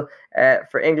 2-0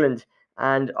 for England.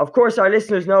 And of course, our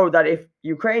listeners know that if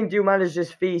Ukraine do manage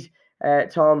this feat,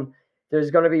 Tom,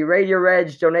 there's going to be Radio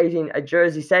Reg donating a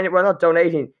jersey, sending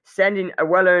a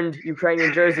well-earned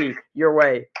Ukrainian jersey your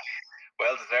way.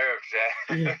 Well deserved,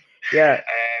 yeah. Yeah.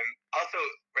 Also,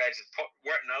 Reg, it's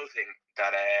worth noting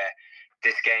that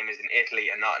this game is in Italy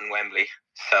and not in Wembley,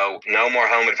 so no more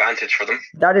home advantage for them.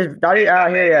 That is. I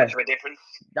hear you. Much of a difference.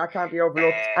 That can't be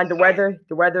overlooked. And the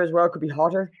weather as well could be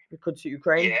hotter. It could suit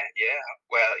Ukraine. Yeah.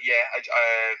 Well, yeah.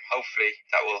 Hopefully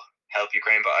that will help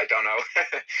Ukraine, but I don't know.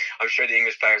 I'm sure the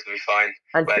English players will be fine.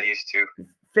 And well used to.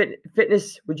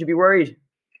 Fitness, would you be worried?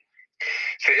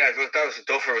 So yeah, that was what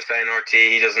Duffer was saying. RT,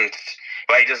 he doesn't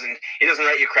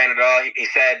rate Ukraine at all. He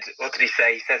said, what did he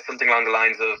say? He said something along the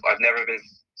lines of, "I've never been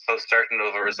so certain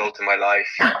of a result in my life."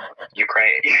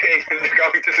 Ukraine are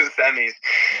going to the semis.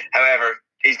 However,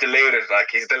 he's deluded.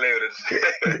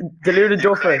 Deluded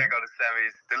Duffer. Go to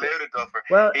semis. Deluded Duffer.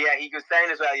 Well, yeah, he was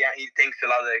saying as well. Yeah, he thinks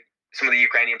some of the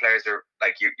Ukrainian players are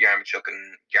like Yaremchuk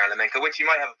and Yarmolenko, which you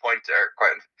might have a point. Are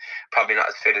probably not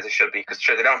as fit as they should be, because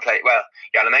sure they don't play well.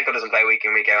 Yarmolenko doesn't play week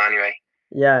in week out anyway.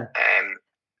 Yeah.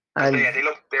 So yeah,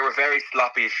 they were very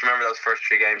sloppy. If you remember those first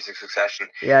 3 games in succession?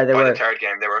 Yeah, they were. By the third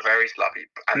game, they were very sloppy,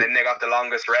 and then they got the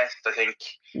longest rest, I think.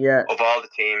 Yeah. Of all the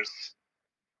teams.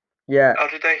 Yeah. Oh,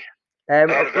 did they? They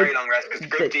had a very long rest, because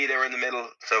Group D they were in the middle,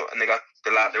 and they got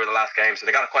they were the last game, so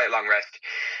they got quite a long rest.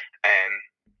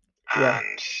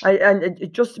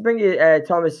 And just to bring you,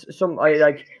 Thomas, I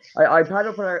had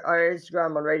up on our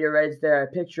Instagram on Radio Reds there a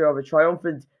picture of a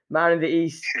triumphant man in the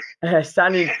East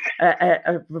standing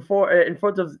in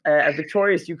front of a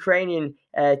victorious Ukrainian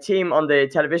team on the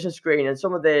television screen, and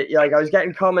some of the I was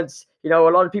getting comments. A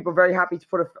lot of people very happy to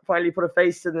finally put a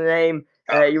face to the name.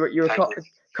 You were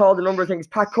called a number of things.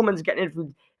 Pat Cummins getting in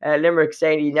from Limerick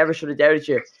saying he never should have doubted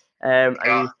you.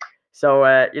 So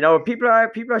people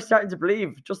are starting to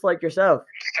believe, just like yourself.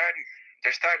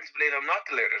 They're starting to believe I'm not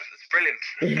deluded. It's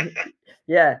brilliant.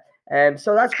 Yeah.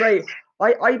 So that's great.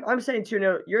 I'm saying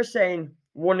 2-0. You're saying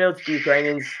 1-0 to the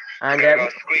Ukrainians. And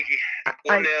squeaky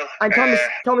 1-0. And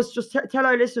Thomas, just tell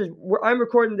our listeners. I'm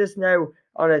recording this now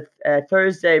on a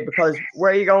Thursday, because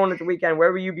where are you going at the weekend?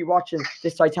 Where will you be watching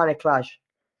this Titanic clash?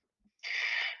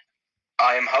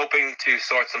 I am hoping to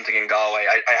sort something in Galway.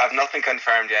 I have nothing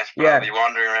confirmed yet, but I'll be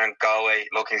wandering around Galway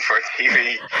looking for a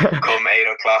TV come 8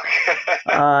 o'clock.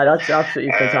 That's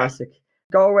absolutely fantastic.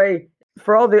 Galway,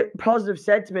 for all the positive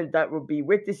sentiment that would be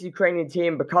with this Ukrainian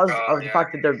team, because of the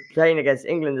fact that they're playing against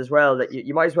England as well, that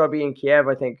you might as well be in Kiev,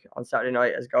 I think, on Saturday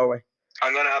night as Galway. I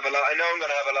know I'm going to have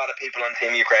a lot of people on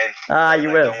Team Ukraine.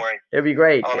 You will. Don't worry. It'll be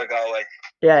great. I want to Galway.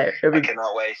 Yeah, I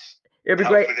cannot wait. It'll be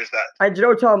great. And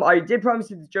Tom, I did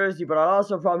promise you the jersey, but I'll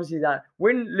also promise you that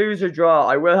win, lose or draw,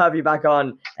 I will have you back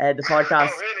on the podcast.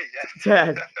 Oh, really?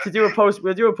 Yeah. to do a post.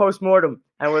 We'll do a post-mortem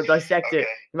and we'll dissect it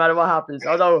no matter what happens.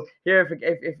 Yeah. Although here,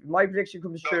 if my prediction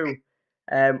comes true,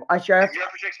 actually, if your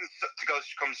prediction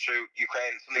comes true,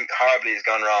 Ukraine, something horribly has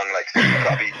gone wrong. Like something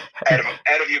probably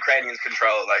out of Ukrainians'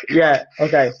 control. Like yeah,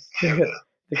 okay,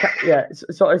 yeah.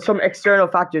 So some external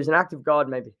factors, an act of God,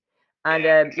 maybe. And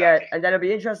exactly. And then it'll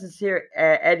be interesting to hear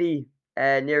Eddie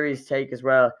Neary's take as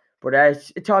well. But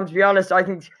Tom, to be honest, I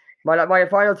think my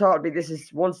final thought would be this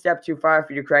is one step too far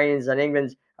for Ukrainians, and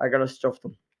England are going to stuff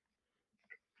them.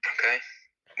 Okay,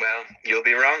 well, you'll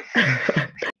be wrong.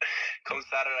 Come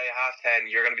Saturday at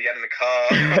 10:30, you're going to be getting a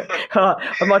call.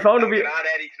 My phone will be. Add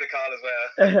Eddie to the call as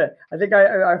well. I think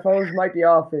our phones might be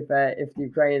off if the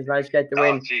Ukrainians manage to get the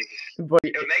win. Oh Jesus! But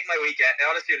it would make my weekend.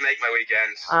 Honestly, it would make my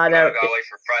weekend. No. Go away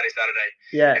for Friday, Saturday.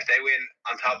 Yeah. If they win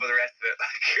on top of the rest of it,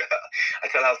 I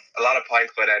still have a lot of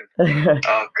points by then.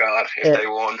 Oh God, if they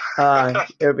won.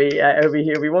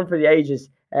 It'll be one for the ages.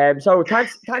 So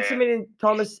thanks a million,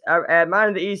 Thomas, man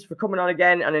in the East, for coming on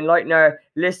again and enlightening our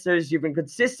listeners. You've been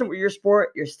consistent with your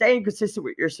sport. You're staying consistent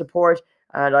with your support,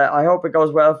 and I hope it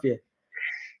goes well for you.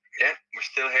 Yeah, we're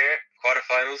still here.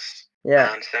 Quarterfinals.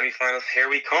 Yeah. And semi-finals, here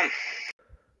we come.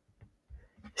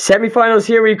 Semi-finals,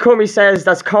 here we come, he says.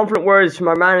 That's confident words from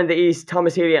our man in the East,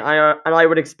 Thomas Healy, and I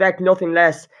would expect nothing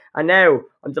less. And now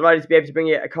I'm delighted to be able to bring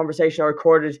you a conversation I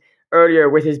recorded earlier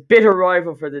with his bitter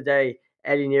rival for the day,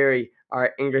 Eddie Neary,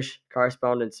 our English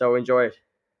correspondent. So enjoy it.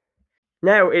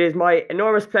 Now it is my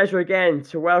enormous pleasure again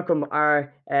to welcome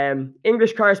our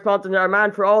English correspondent, our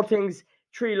man for all things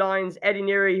Three Lions, Eddie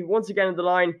Neary, once again on the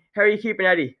line. How are you keeping,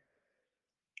 Eddie?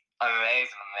 I'm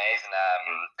amazing.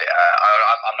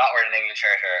 I'm not wearing an England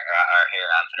shirt or here,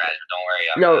 Anthony. Don't worry.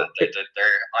 I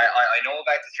know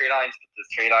about the 3 lines, but the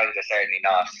 3 lines are certainly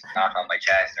not on my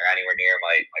chest or anywhere near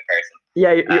my person.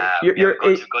 Yeah, you're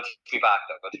good to be back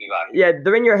though. Good to be back. Yeah,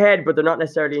 they're in your head, but they're not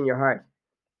necessarily in your heart.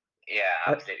 Yeah,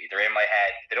 absolutely. They're in my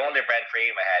head. They don't live rent free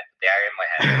in my head, but they are in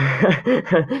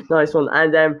my head. Nice one.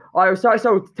 And I was sorry.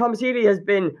 So Thomas Healy has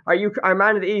been, our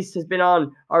man of the East, has been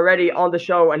on already on the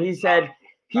show, and he said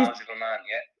he's knowledgeable man.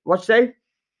 Yeah. What you say?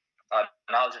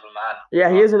 Knowledgeable man. Yeah,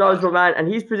 he is a knowledgeable man, and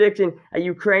he's predicting a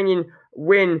Ukrainian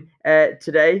win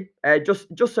today. Just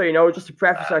so you know, just to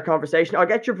preface our conversation, I'll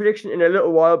get your prediction in a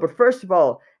little while. But first of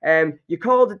all, you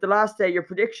called it the last day. Your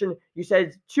prediction, you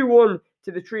said 2-1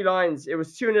 to the 3 lines. It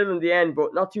was 2-0 in the end,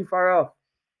 but not too far off.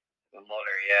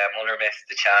 Muller missed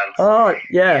the chance. Oh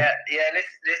yeah. Yeah.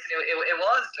 Listen, it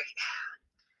was like,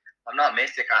 I'm not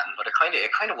misdicating, but it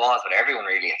kind of was what everyone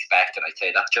really expected. I'd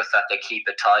say that's just that they keep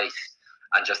it tight,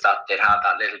 and just that they'd have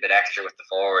that little bit extra with the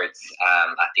forwards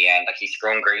at the end. Like, he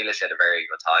sprung Grealish at a very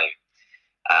good time.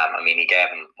 I mean, he gave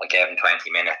him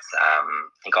 20 minutes. I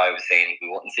think I was saying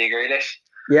we wouldn't see Grealish.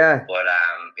 Yeah. But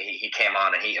he came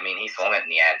on and he swung it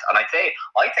in the end. And I'd say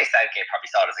Southgate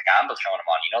probably saw it as a gamble throwing him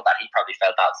on. You know, that he probably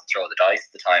felt that was to throw the dice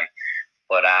at the time.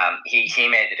 But he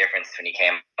made the difference when he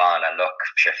came on. And look,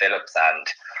 sure, Phillips, and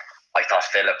I thought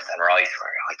Phillips and Rice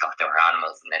they were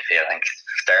animals in midfield. I think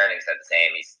Sterling said the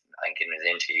same. I think in his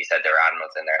interview he said they were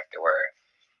animals in there. They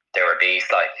were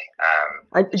beasts, like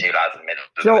the 2 lads in the middle.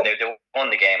 They won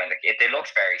the game, and they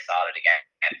looked very solid again.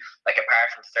 And like,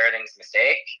 apart from Sterling's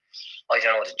mistake, I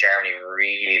don't know what Germany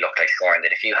really looked like scoring.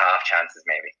 They had a few half chances,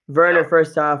 maybe. Werner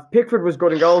first half. Pickford was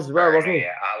good in goals as well, wasn't he?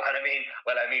 Yeah.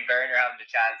 Well, I mean, Werner having the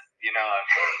chance, you know.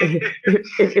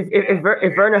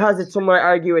 if Werner has it, some might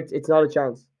argue it's not a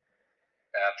chance.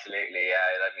 Absolutely,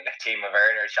 yeah. I mean, a team of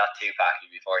Werner shot 2-pack,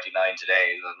 he'd be 49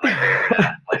 today.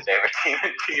 My favorite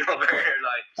team of Werner.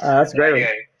 Like, that's great.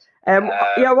 Anyway.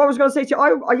 What I was going to say to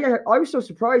you, I was so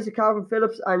surprised at Calvin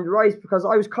Phillips and Rice, because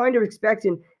I was kind of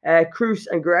expecting Kroos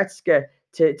and Goretzka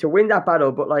to win that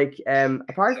battle, but like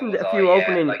apart from a few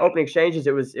opening exchanges,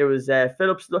 it was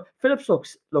Phillips. Phillips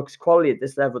looks quality at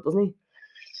this level, doesn't he?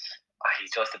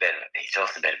 He's just a bit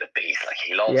of a beast. Like,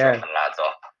 he loves roughing lads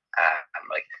up.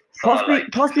 Possibly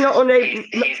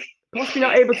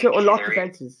not able to unlock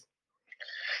defenses.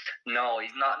 No,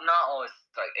 he's not always.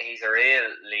 Like, he's a real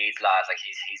Leeds lad. Like,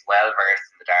 he's well versed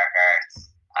in the dark arts.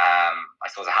 I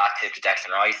suppose a hat tip to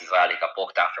Declan Rice as well. He got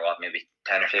booked after maybe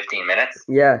 10 or 15 minutes.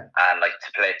 Yeah. And like,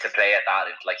 to play at that,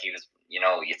 it's like he was. You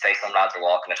know, you'd say some lads were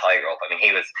walking a tightrope. I mean,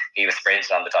 he was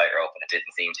sprinting on the tightrope, and it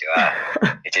didn't seem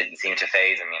to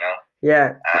phase him. You know.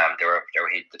 Yeah.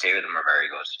 The 2 of them were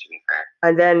very good, to be fair.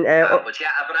 And then.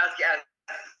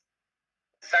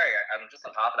 Sorry, I'm just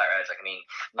on top of that, Reg. Like, I mean,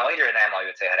 neither of them, I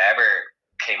would say, had ever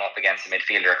came up against a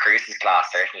midfielder of Kroos's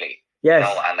class, certainly. Yes. You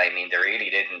know, and I mean, they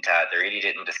really didn't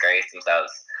disgrace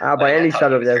themselves. By any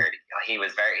shadow of a doubt. He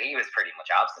was pretty much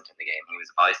absent in the game. He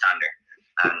was a bystander.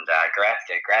 And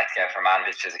Goretzka, for man of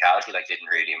his physicality, like, didn't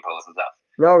really impose himself.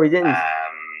 No, he didn't.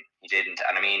 He didn't.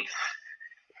 And I mean,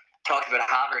 talked about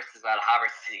Havertz as well.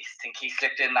 Havertz, I think he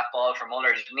slipped in that ball for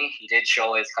Muller, didn't he? He did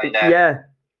show his kind of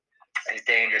his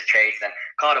dangerous traits. And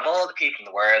God, of all the people in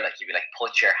the world, like, you'd be like,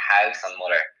 put your house on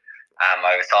Muller.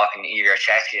 I was talking to me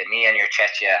and your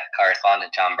Czechia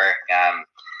correspondent John Burke.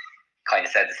 Kind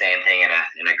of said the same thing in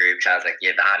a group chat. Like,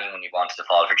 if anyone you wanted to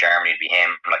fall for Germany, it'd be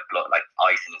him. Like, blood, like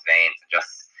ice in his veins, and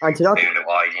just spooned it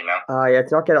wide, you know.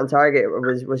 To not get on target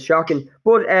was shocking.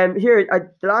 But the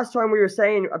last time we were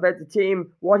saying about the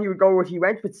team, what he would go with, he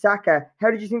went with Saka. How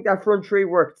did you think that front three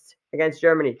worked against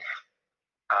Germany?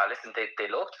 Listen, they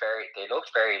looked very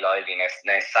lively.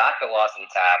 Now Saka wasn't.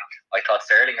 I thought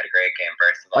Sterling had a great game.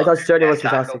 First of all, I thought Sterling was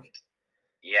fantastic.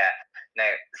 Yeah. Now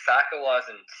Saka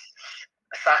wasn't.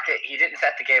 Saka, he didn't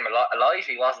set the game alive.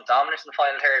 He wasn't dominant in the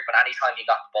final third, but anytime he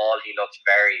got the ball,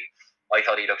 I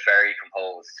thought he looked very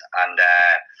composed. And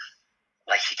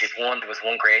like, there was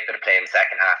one great bit of play in the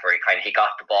second half where he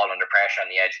got the ball under pressure on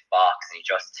the edge of the box, and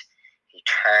he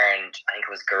turned, I think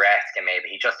it was Goretzka maybe,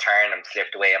 he just turned and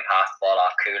slipped away and passed the ball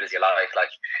off cool as you like.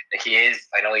 Like he is,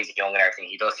 I know he's young and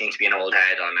everything, he does seem to be an old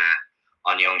head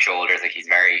on young shoulders. Like, he's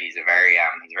a very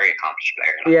accomplished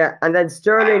player. Like. Yeah, and then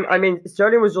Sterling,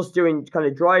 Sterling was just doing kind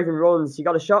of driving runs. He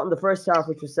got a shot in the first half,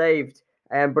 which was saved.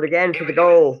 But again, for the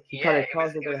goal, he kind of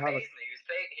caused a bit of havoc.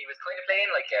 He was kind of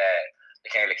playing like a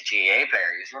GAA player.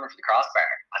 He was running for the crossbar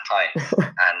at times.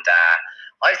 And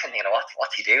I was thinking,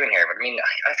 what's he doing here? But I mean,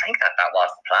 I think that was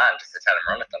the plan, just to tell him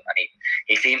run at them. And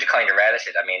he seemed to kind of relish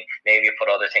it. I mean, maybe you put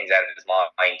other things out of his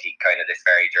mind. He kind of this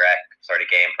very direct sort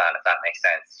of game plan, if that makes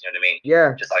sense. You know what I mean?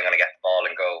 Yeah. Just, I'm going to get the ball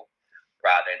and go.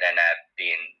 rather than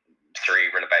being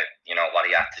cerebral about what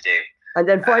he had to do. And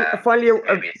then finally,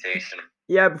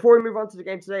 yeah. Before we move on to the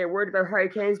game today, a word about Harry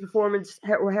Kane's performance.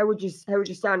 How would you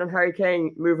stand on Harry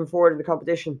Kane moving forward in the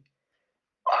competition?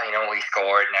 I know he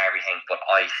scored and everything, but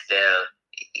I still,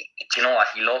 do you know what?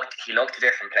 He looked a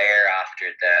different player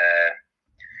after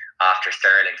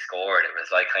Sterling scored. It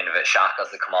was like kind of a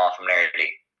shackles that come off him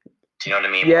nearly. Do you know what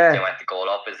I mean? Yeah. Once they went the goal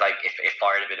up, it's like it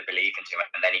fired a bit of belief into him,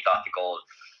 and then he got the goal.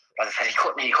 As I said,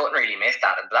 he couldn't really miss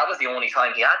that, and that was the only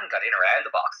time he hadn't got in around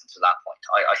the box until that point.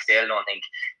 I still don't think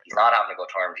he's not having a good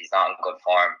term. He's not in good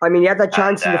form. I mean, he had that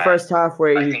chance in the first half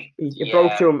where he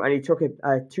broke to him and he took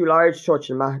a too large touch,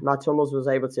 and Matt Hummels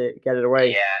was able to get it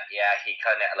away. Yeah, he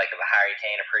kind of, like, if a Harry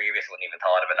Kane or previous wouldn't even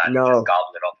thought of it, and no. He just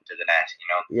gobbled it up into the net,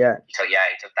 Yeah. So he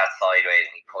took that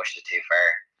sideways and he pushed it too far.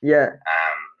 Yeah.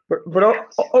 But he's not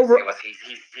the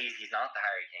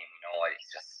Harry Kane,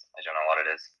 he's just, I don't know what it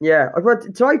is. Yeah,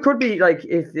 but tonight could be like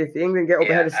if England get up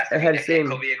ahead of steam. It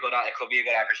could be a good opportunity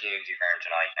for him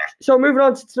tonight. Yeah. So moving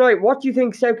on to tonight, what do you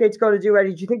think Southgate's going to do,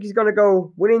 Eddie? Do you think he's going to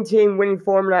go winning team, winning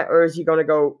formula, or is he going to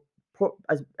go put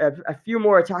a few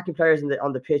more attacking players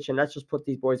on the pitch and let's just put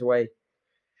these boys away?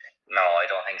 No, I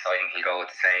don't think so. I think he'll go with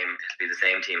the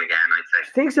same team again, I'd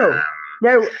say. Think so?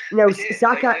 Now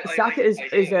Saka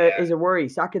is a worry.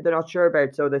 Saka they're not sure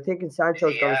about, so they're thinking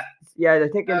Sancho's going. Yeah, they're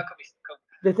thinking.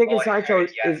 They're thinking Sancho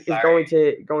is going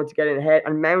to get in ahead,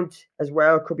 and Mount as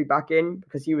well could be back in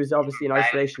because he was obviously in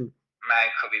isolation.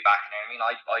 Mount could be back in. I mean,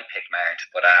 I picked Mount,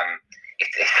 but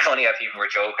it's funny how people were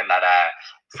joking that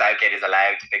Southgate is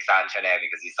allowed to pick Sancho now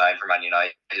because he signed for Man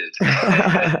United. It's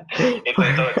okay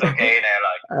now,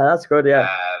 like. That's good, yeah.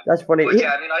 That's funny. But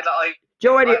yeah, I mean, I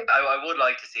would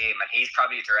like to see him, and he's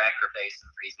probably a direct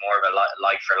replacement. He's more of a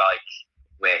like for like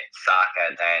with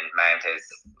Saka than Mount is.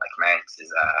 Like Mount's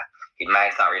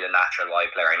not really a natural wide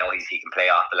player. I know he can play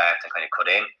off the left and kind of cut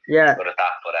in. Yeah. Good at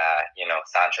that, but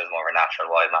Sancho's more of a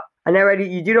natural wide man. And now, Eddie,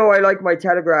 you do know I like my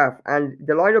Telegraph, and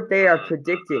the lineup they are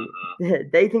predicting,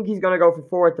 they think he's going to go for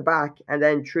 4 at the back and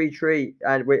then 3-3,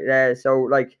 and with so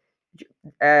like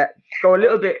go a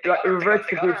little bit like revert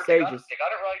to the group stages. They got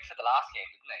it right for the last game,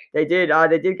 didn't they? They did.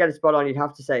 They did get a spot on, you'd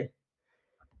have to say.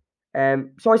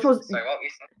 So I suppose. Sorry, what were you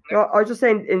saying? No, I was just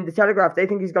saying in the Telegraph they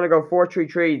think he's going to go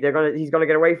 4-3-3. He's going to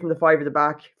get away from the 5 at the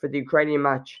back for the Ukrainian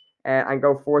match and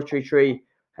go 4-3-3.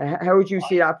 How would you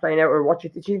see that playing out, or what do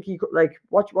you think he could, like?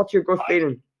 What's your gut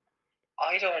feeling?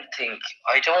 I don't think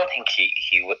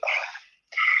he would.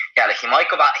 Yeah, like he might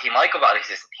go back. He might go for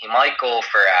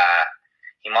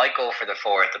the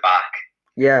 4 at the back.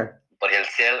 Yeah. But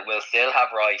we'll still have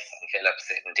Rice and Phillips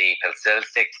sitting deep. He'll still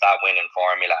stick to that winning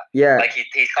formula. Yeah. Like he's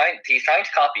trying to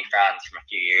copy France from a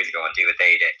few years ago and do what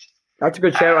they did. That's a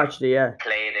good show, actually. Yeah.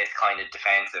 Play this kind of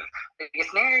defensive.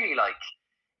 It's nearly like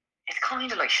it's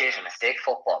kind of like shit in a stick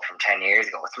football from 10 years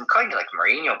ago. It's some kind of like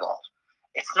Mourinho ball.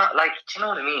 It's not like, do you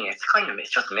know what I mean? It's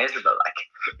just miserable. Like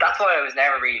that's why I was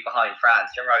never really behind France.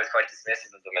 Remember, I was quite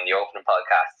dismissive of them in the opening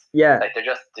podcast. Yeah. Like they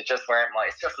just weren't my.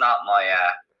 It's just not my.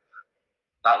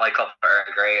 Not my cup of Earl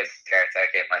Grey, as Gareth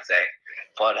Southgate might say.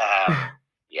 But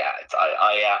yeah,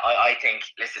 I think.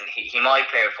 Listen, he might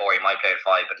play at 4, he might play at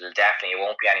 5, but it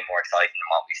won't be any more exciting than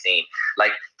what we've seen.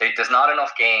 Like there's not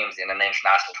enough games in an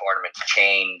international tournament to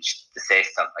change the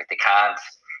system. Like they can't.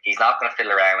 He's not going to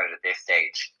fiddle around with it at this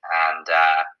stage, and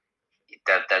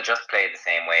they'll just play the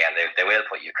same way, and they will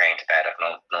put Ukraine to bed. I've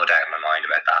no doubt in my mind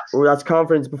about that. Oh, that's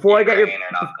confidence. Before I get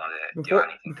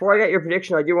your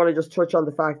prediction, I do want to just touch on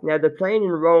the fact now they're playing in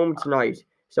Rome tonight,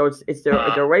 so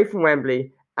they're away from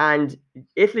Wembley, and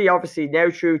Italy obviously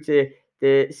now through to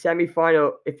the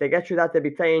semi-final. If they get through that, they'll be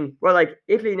playing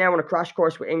Italy now on a crash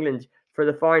course with England for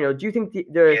the final. Do you think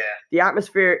the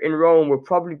atmosphere in Rome will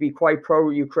probably be quite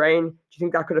pro-Ukraine? Do you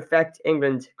think that could affect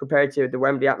England compared to the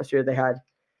Wembley atmosphere they had?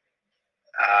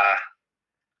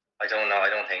 I don't know. I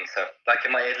don't think so. Like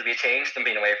it'll be a change from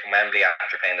being away from Wembley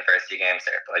after playing the first 2 games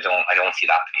there, but I don't see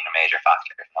that being a major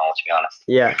factor. No, to be honest.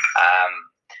 Yeah.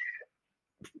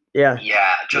 Yeah.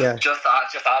 Just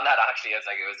on that, actually, it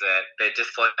was a bit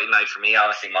disappointing night for me.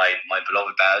 Obviously, my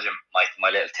beloved Belgium, my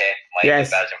little tip,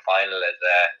 Belgium final is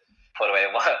put away.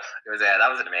 That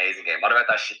was an amazing game. What about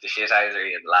the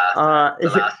shithousery in the last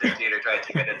 15 or 20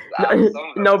 minutes?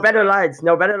 No better lads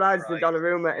than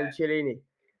Donnarumma and Chiellini.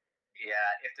 Yeah,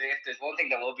 if there's one thing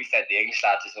that will be said, the English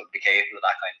lads just wouldn't be capable of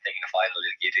that kind of thing in the final.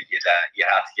 You'd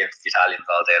have to give it to the Italians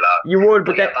all day long. You would,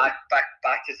 but yeah,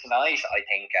 back to tonight. I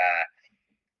think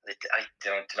I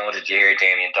don't know. Did you hear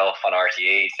Damien Duff on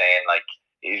RTE saying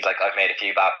he's like, I've made a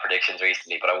few bad predictions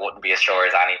recently, but I wouldn't be as sure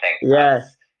as anything. Yeah.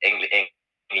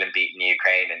 England beating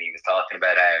Ukraine, and he was talking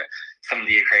about how some of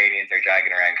the Ukrainians are dragging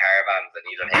around caravans and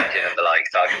Elon Hinton and the like,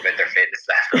 talking about their fitness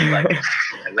levels. Like,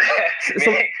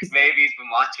 maybe he's been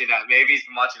watching it. Maybe he's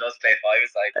been watching us play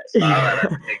five-a-side. I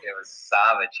think it was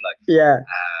savage. Like, yeah.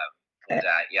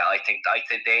 Yeah, I think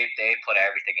they put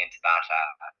everything into that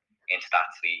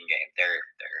Sweden game.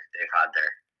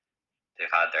 They've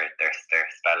had their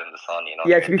spell in the sun, you know.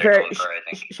 Yeah, to be fair,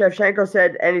 Shevchenko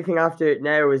said anything after it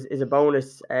now is a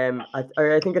bonus. I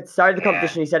think at the start of the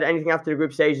competition he said anything after the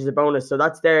group stage is a bonus. So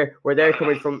that's where they're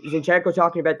coming from. Zinchenko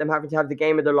talking about them having to have the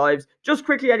game of their lives. Just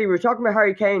quickly, Eddie, we were talking about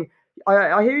Harry Kane.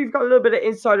 I hear you've got a little bit of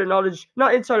insider knowledge,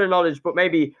 not insider knowledge, but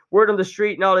maybe word on the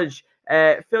street knowledge,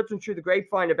 filtering through the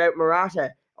grapevine about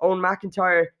Morata. Owen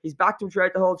McIntyre, he's backed him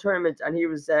throughout the whole tournament, and he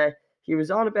was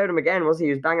on about him again, was he?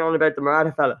 He was banging on about the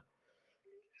Morata fella.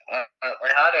 I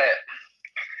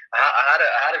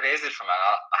had a visit from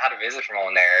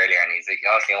Owen there earlier, and he's like,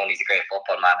 obviously Owen, he's a great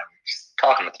football man. And we're just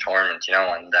talking about the tournament, you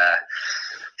know, and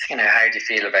how do you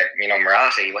feel about, you know,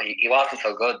 Morata? He wasn't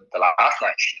so good the last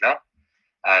night, you know,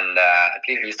 and I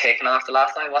believe he was taken off the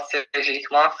last night. What stage did he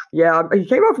come off? Yeah, he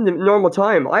came off in the normal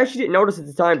time. I actually didn't notice at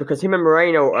the time because him and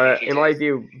Moreno are, in my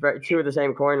view, two of the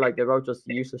same coin. Like, they're both just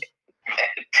useless.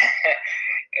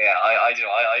 Yeah, I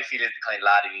feel he's the kind of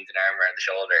lad who needs an arm around the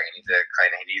shoulder. He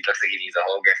looks like he needs a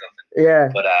hug or something. Yeah.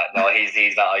 But no,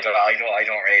 he's not. I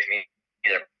don't rate me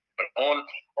either. But Owen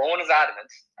is adamant,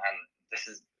 and this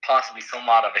is possibly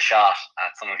somewhat of a shot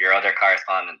at some of your other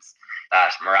correspondents, that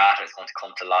Morata is going to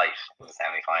come to life in the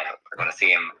semi-final. We're going to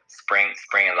see him spring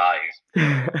alive,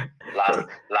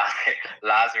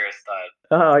 Lazarus style.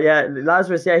 Oh yeah,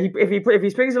 Lazarus. Yeah, if he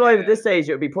springs alive at this stage,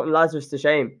 it would be putting Lazarus to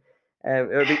shame.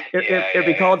 It'll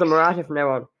be called the Morata from now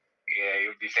on. Yeah, he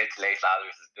would be fit to lace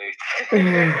Lazarus' boots.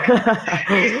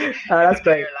 That's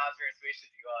great. Lazarus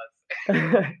wishes he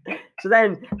was. So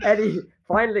then, Eddie,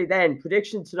 finally then,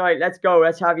 prediction tonight. Let's go.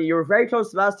 Let's have you. You were very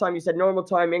close to last time. You said normal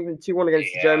time, England 2-1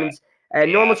 against the Germans.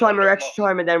 Normal time or extra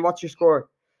time, and then what's your score?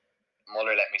 Muller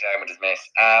let me down with his miss.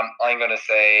 I'm going to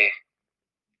say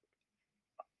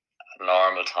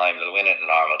normal time. They'll win it in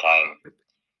normal time.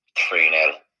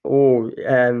 3-0. Oh,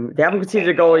 they haven't conceded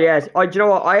a goal yet. Do you know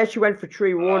what? I actually went for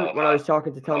 3-1 when I was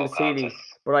talking to Thomas Healy,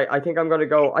 but I think I'm going to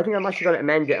go. I think I'm actually going to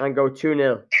amend it and go 2-0.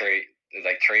 3-1.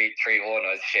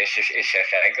 Is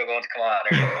Shevchenko going to come on?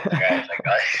 Or like,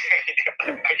 are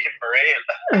you for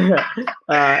real?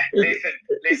 Listen.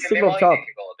 They might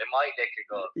nick a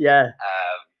goal. Yeah.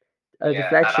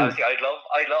 Deflection. And I'd love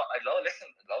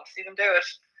to see them do it.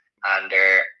 And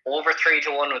they're over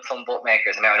 3-1 with some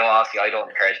bookmakers. Now, I know obviously I don't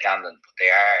encourage gambling, but they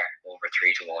are over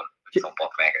 3-1 with some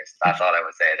bookmakers. That's all I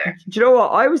would say there. Do you know what?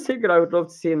 I was thinking I would love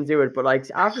to see him do it, but like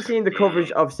after seeing the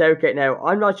coverage of Southgate now,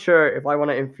 I'm not sure if I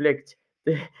want to inflict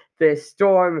the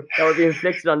storm that would be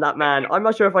inflicted on that man. I'm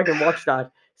not sure if I can watch that.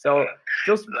 So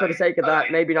just for the sake of that,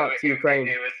 maybe not to Ukraine.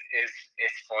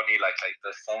 It's funny, like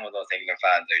some of those England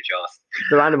fans are just,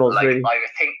 they're animals, like, really. I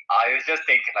was just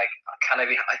thinking, like, can I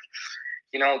be like,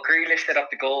 you know, Grealish set up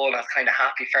the goal, and I was kind of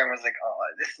happy for him. I was like, oh,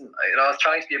 listen, you know, I was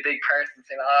trying to be a big person,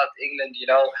 saying, oh, it's England, you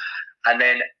know. And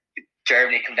then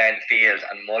Germany come down the field,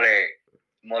 and Muller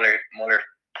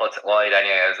puts it wide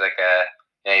anyway. I was like,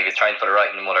 he was trying to put it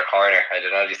right in the Muller corner. I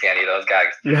don't know if you see any of those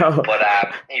gags. No. But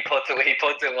he puts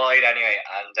it wide anyway,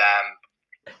 and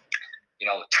you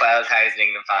know, 12,000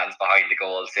 England fans behind the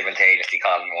goal simultaneously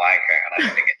calling him a wanker, and I'm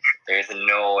thinking, there's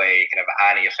no way you can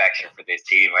have any affection for this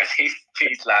team or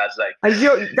these lads. Like, and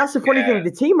you know, that's the funny thing. The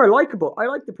team are likable. I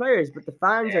like the players, but the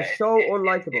fans are so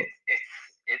unlikable.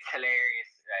 It's hilarious,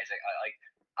 right? Like,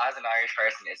 as an Irish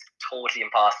person, it's totally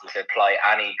impossible to apply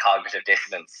any cognitive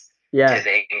dissonance to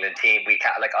the England team.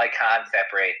 I can't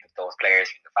separate those players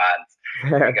from the fans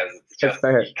because it's just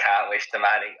I can't wish them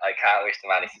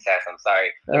any success. I'm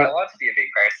sorry. Like, I want to be a big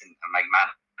person and like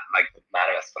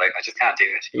manifest, but I just can't do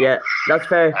it. Yeah, that's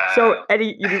fair. So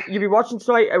Eddie, you be watching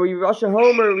tonight? Are we watching at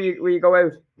home or will you go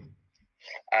out?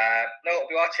 No, I'll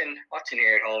be watching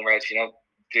here at home, right? You know,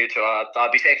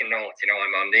 I'll be taking notes. You know,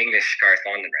 I'm the English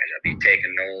correspondent, right? I'll be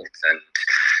taking notes and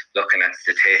looking at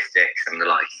statistics and the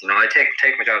likes. You know, I take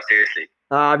my job seriously.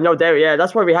 No doubt. Yeah,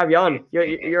 that's why we have you on.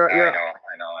 You're I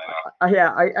know.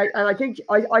 Yeah, I think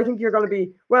you're going to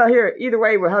be well here. Either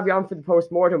way, we'll have you on for the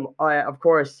post-mortem, of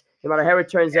course, no matter how it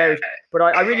turns out. But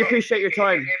I really appreciate your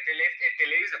time. If they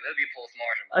lose him, it'll be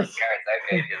post-mortem.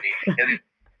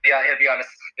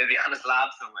 He'll be on his lab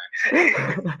somewhere.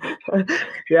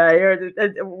 Yeah,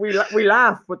 we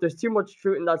laugh, but there's too much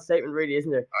truth in that statement, really,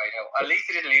 isn't there? I know. At least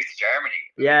he didn't lose to Germany.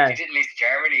 Yeah. If he didn't lose to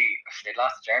Germany, if they'd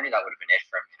lost to Germany, that would have been it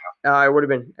for him. You know? It would have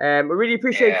been. We really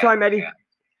appreciate the time, Eddie. Yeah.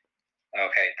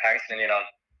 Okay, thanks a million.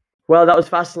 Well, that was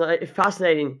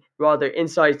fascinating rather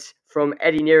insights from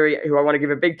Eddie Neary, who I want to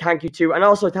give a big thank you to, and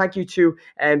also thank you to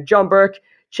John Burke,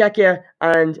 Czechia,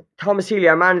 and Thomas Healy,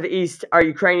 our man of the East, our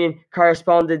Ukrainian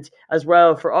correspondent, as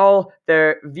well, for all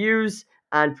their views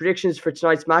and predictions for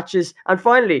tonight's matches. And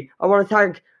finally, I want to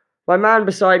thank my man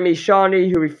beside me, Seánie,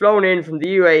 who we've flown in from the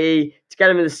UAE to get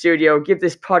him in the studio, give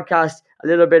this podcast a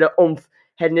little bit of oomph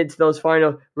heading into those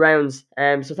final rounds.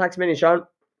 So thanks a million, Sean.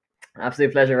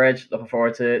 Absolute pleasure, Reg. Looking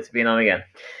forward to being on again.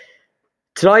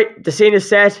 Tonight, the scene is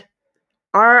set.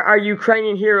 Are our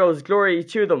Ukrainian heroes, glory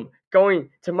to them, going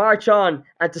to march on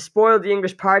and to spoil the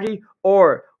English party,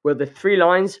 or will the three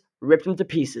lions rip them to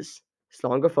pieces?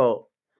 Slán go fóill.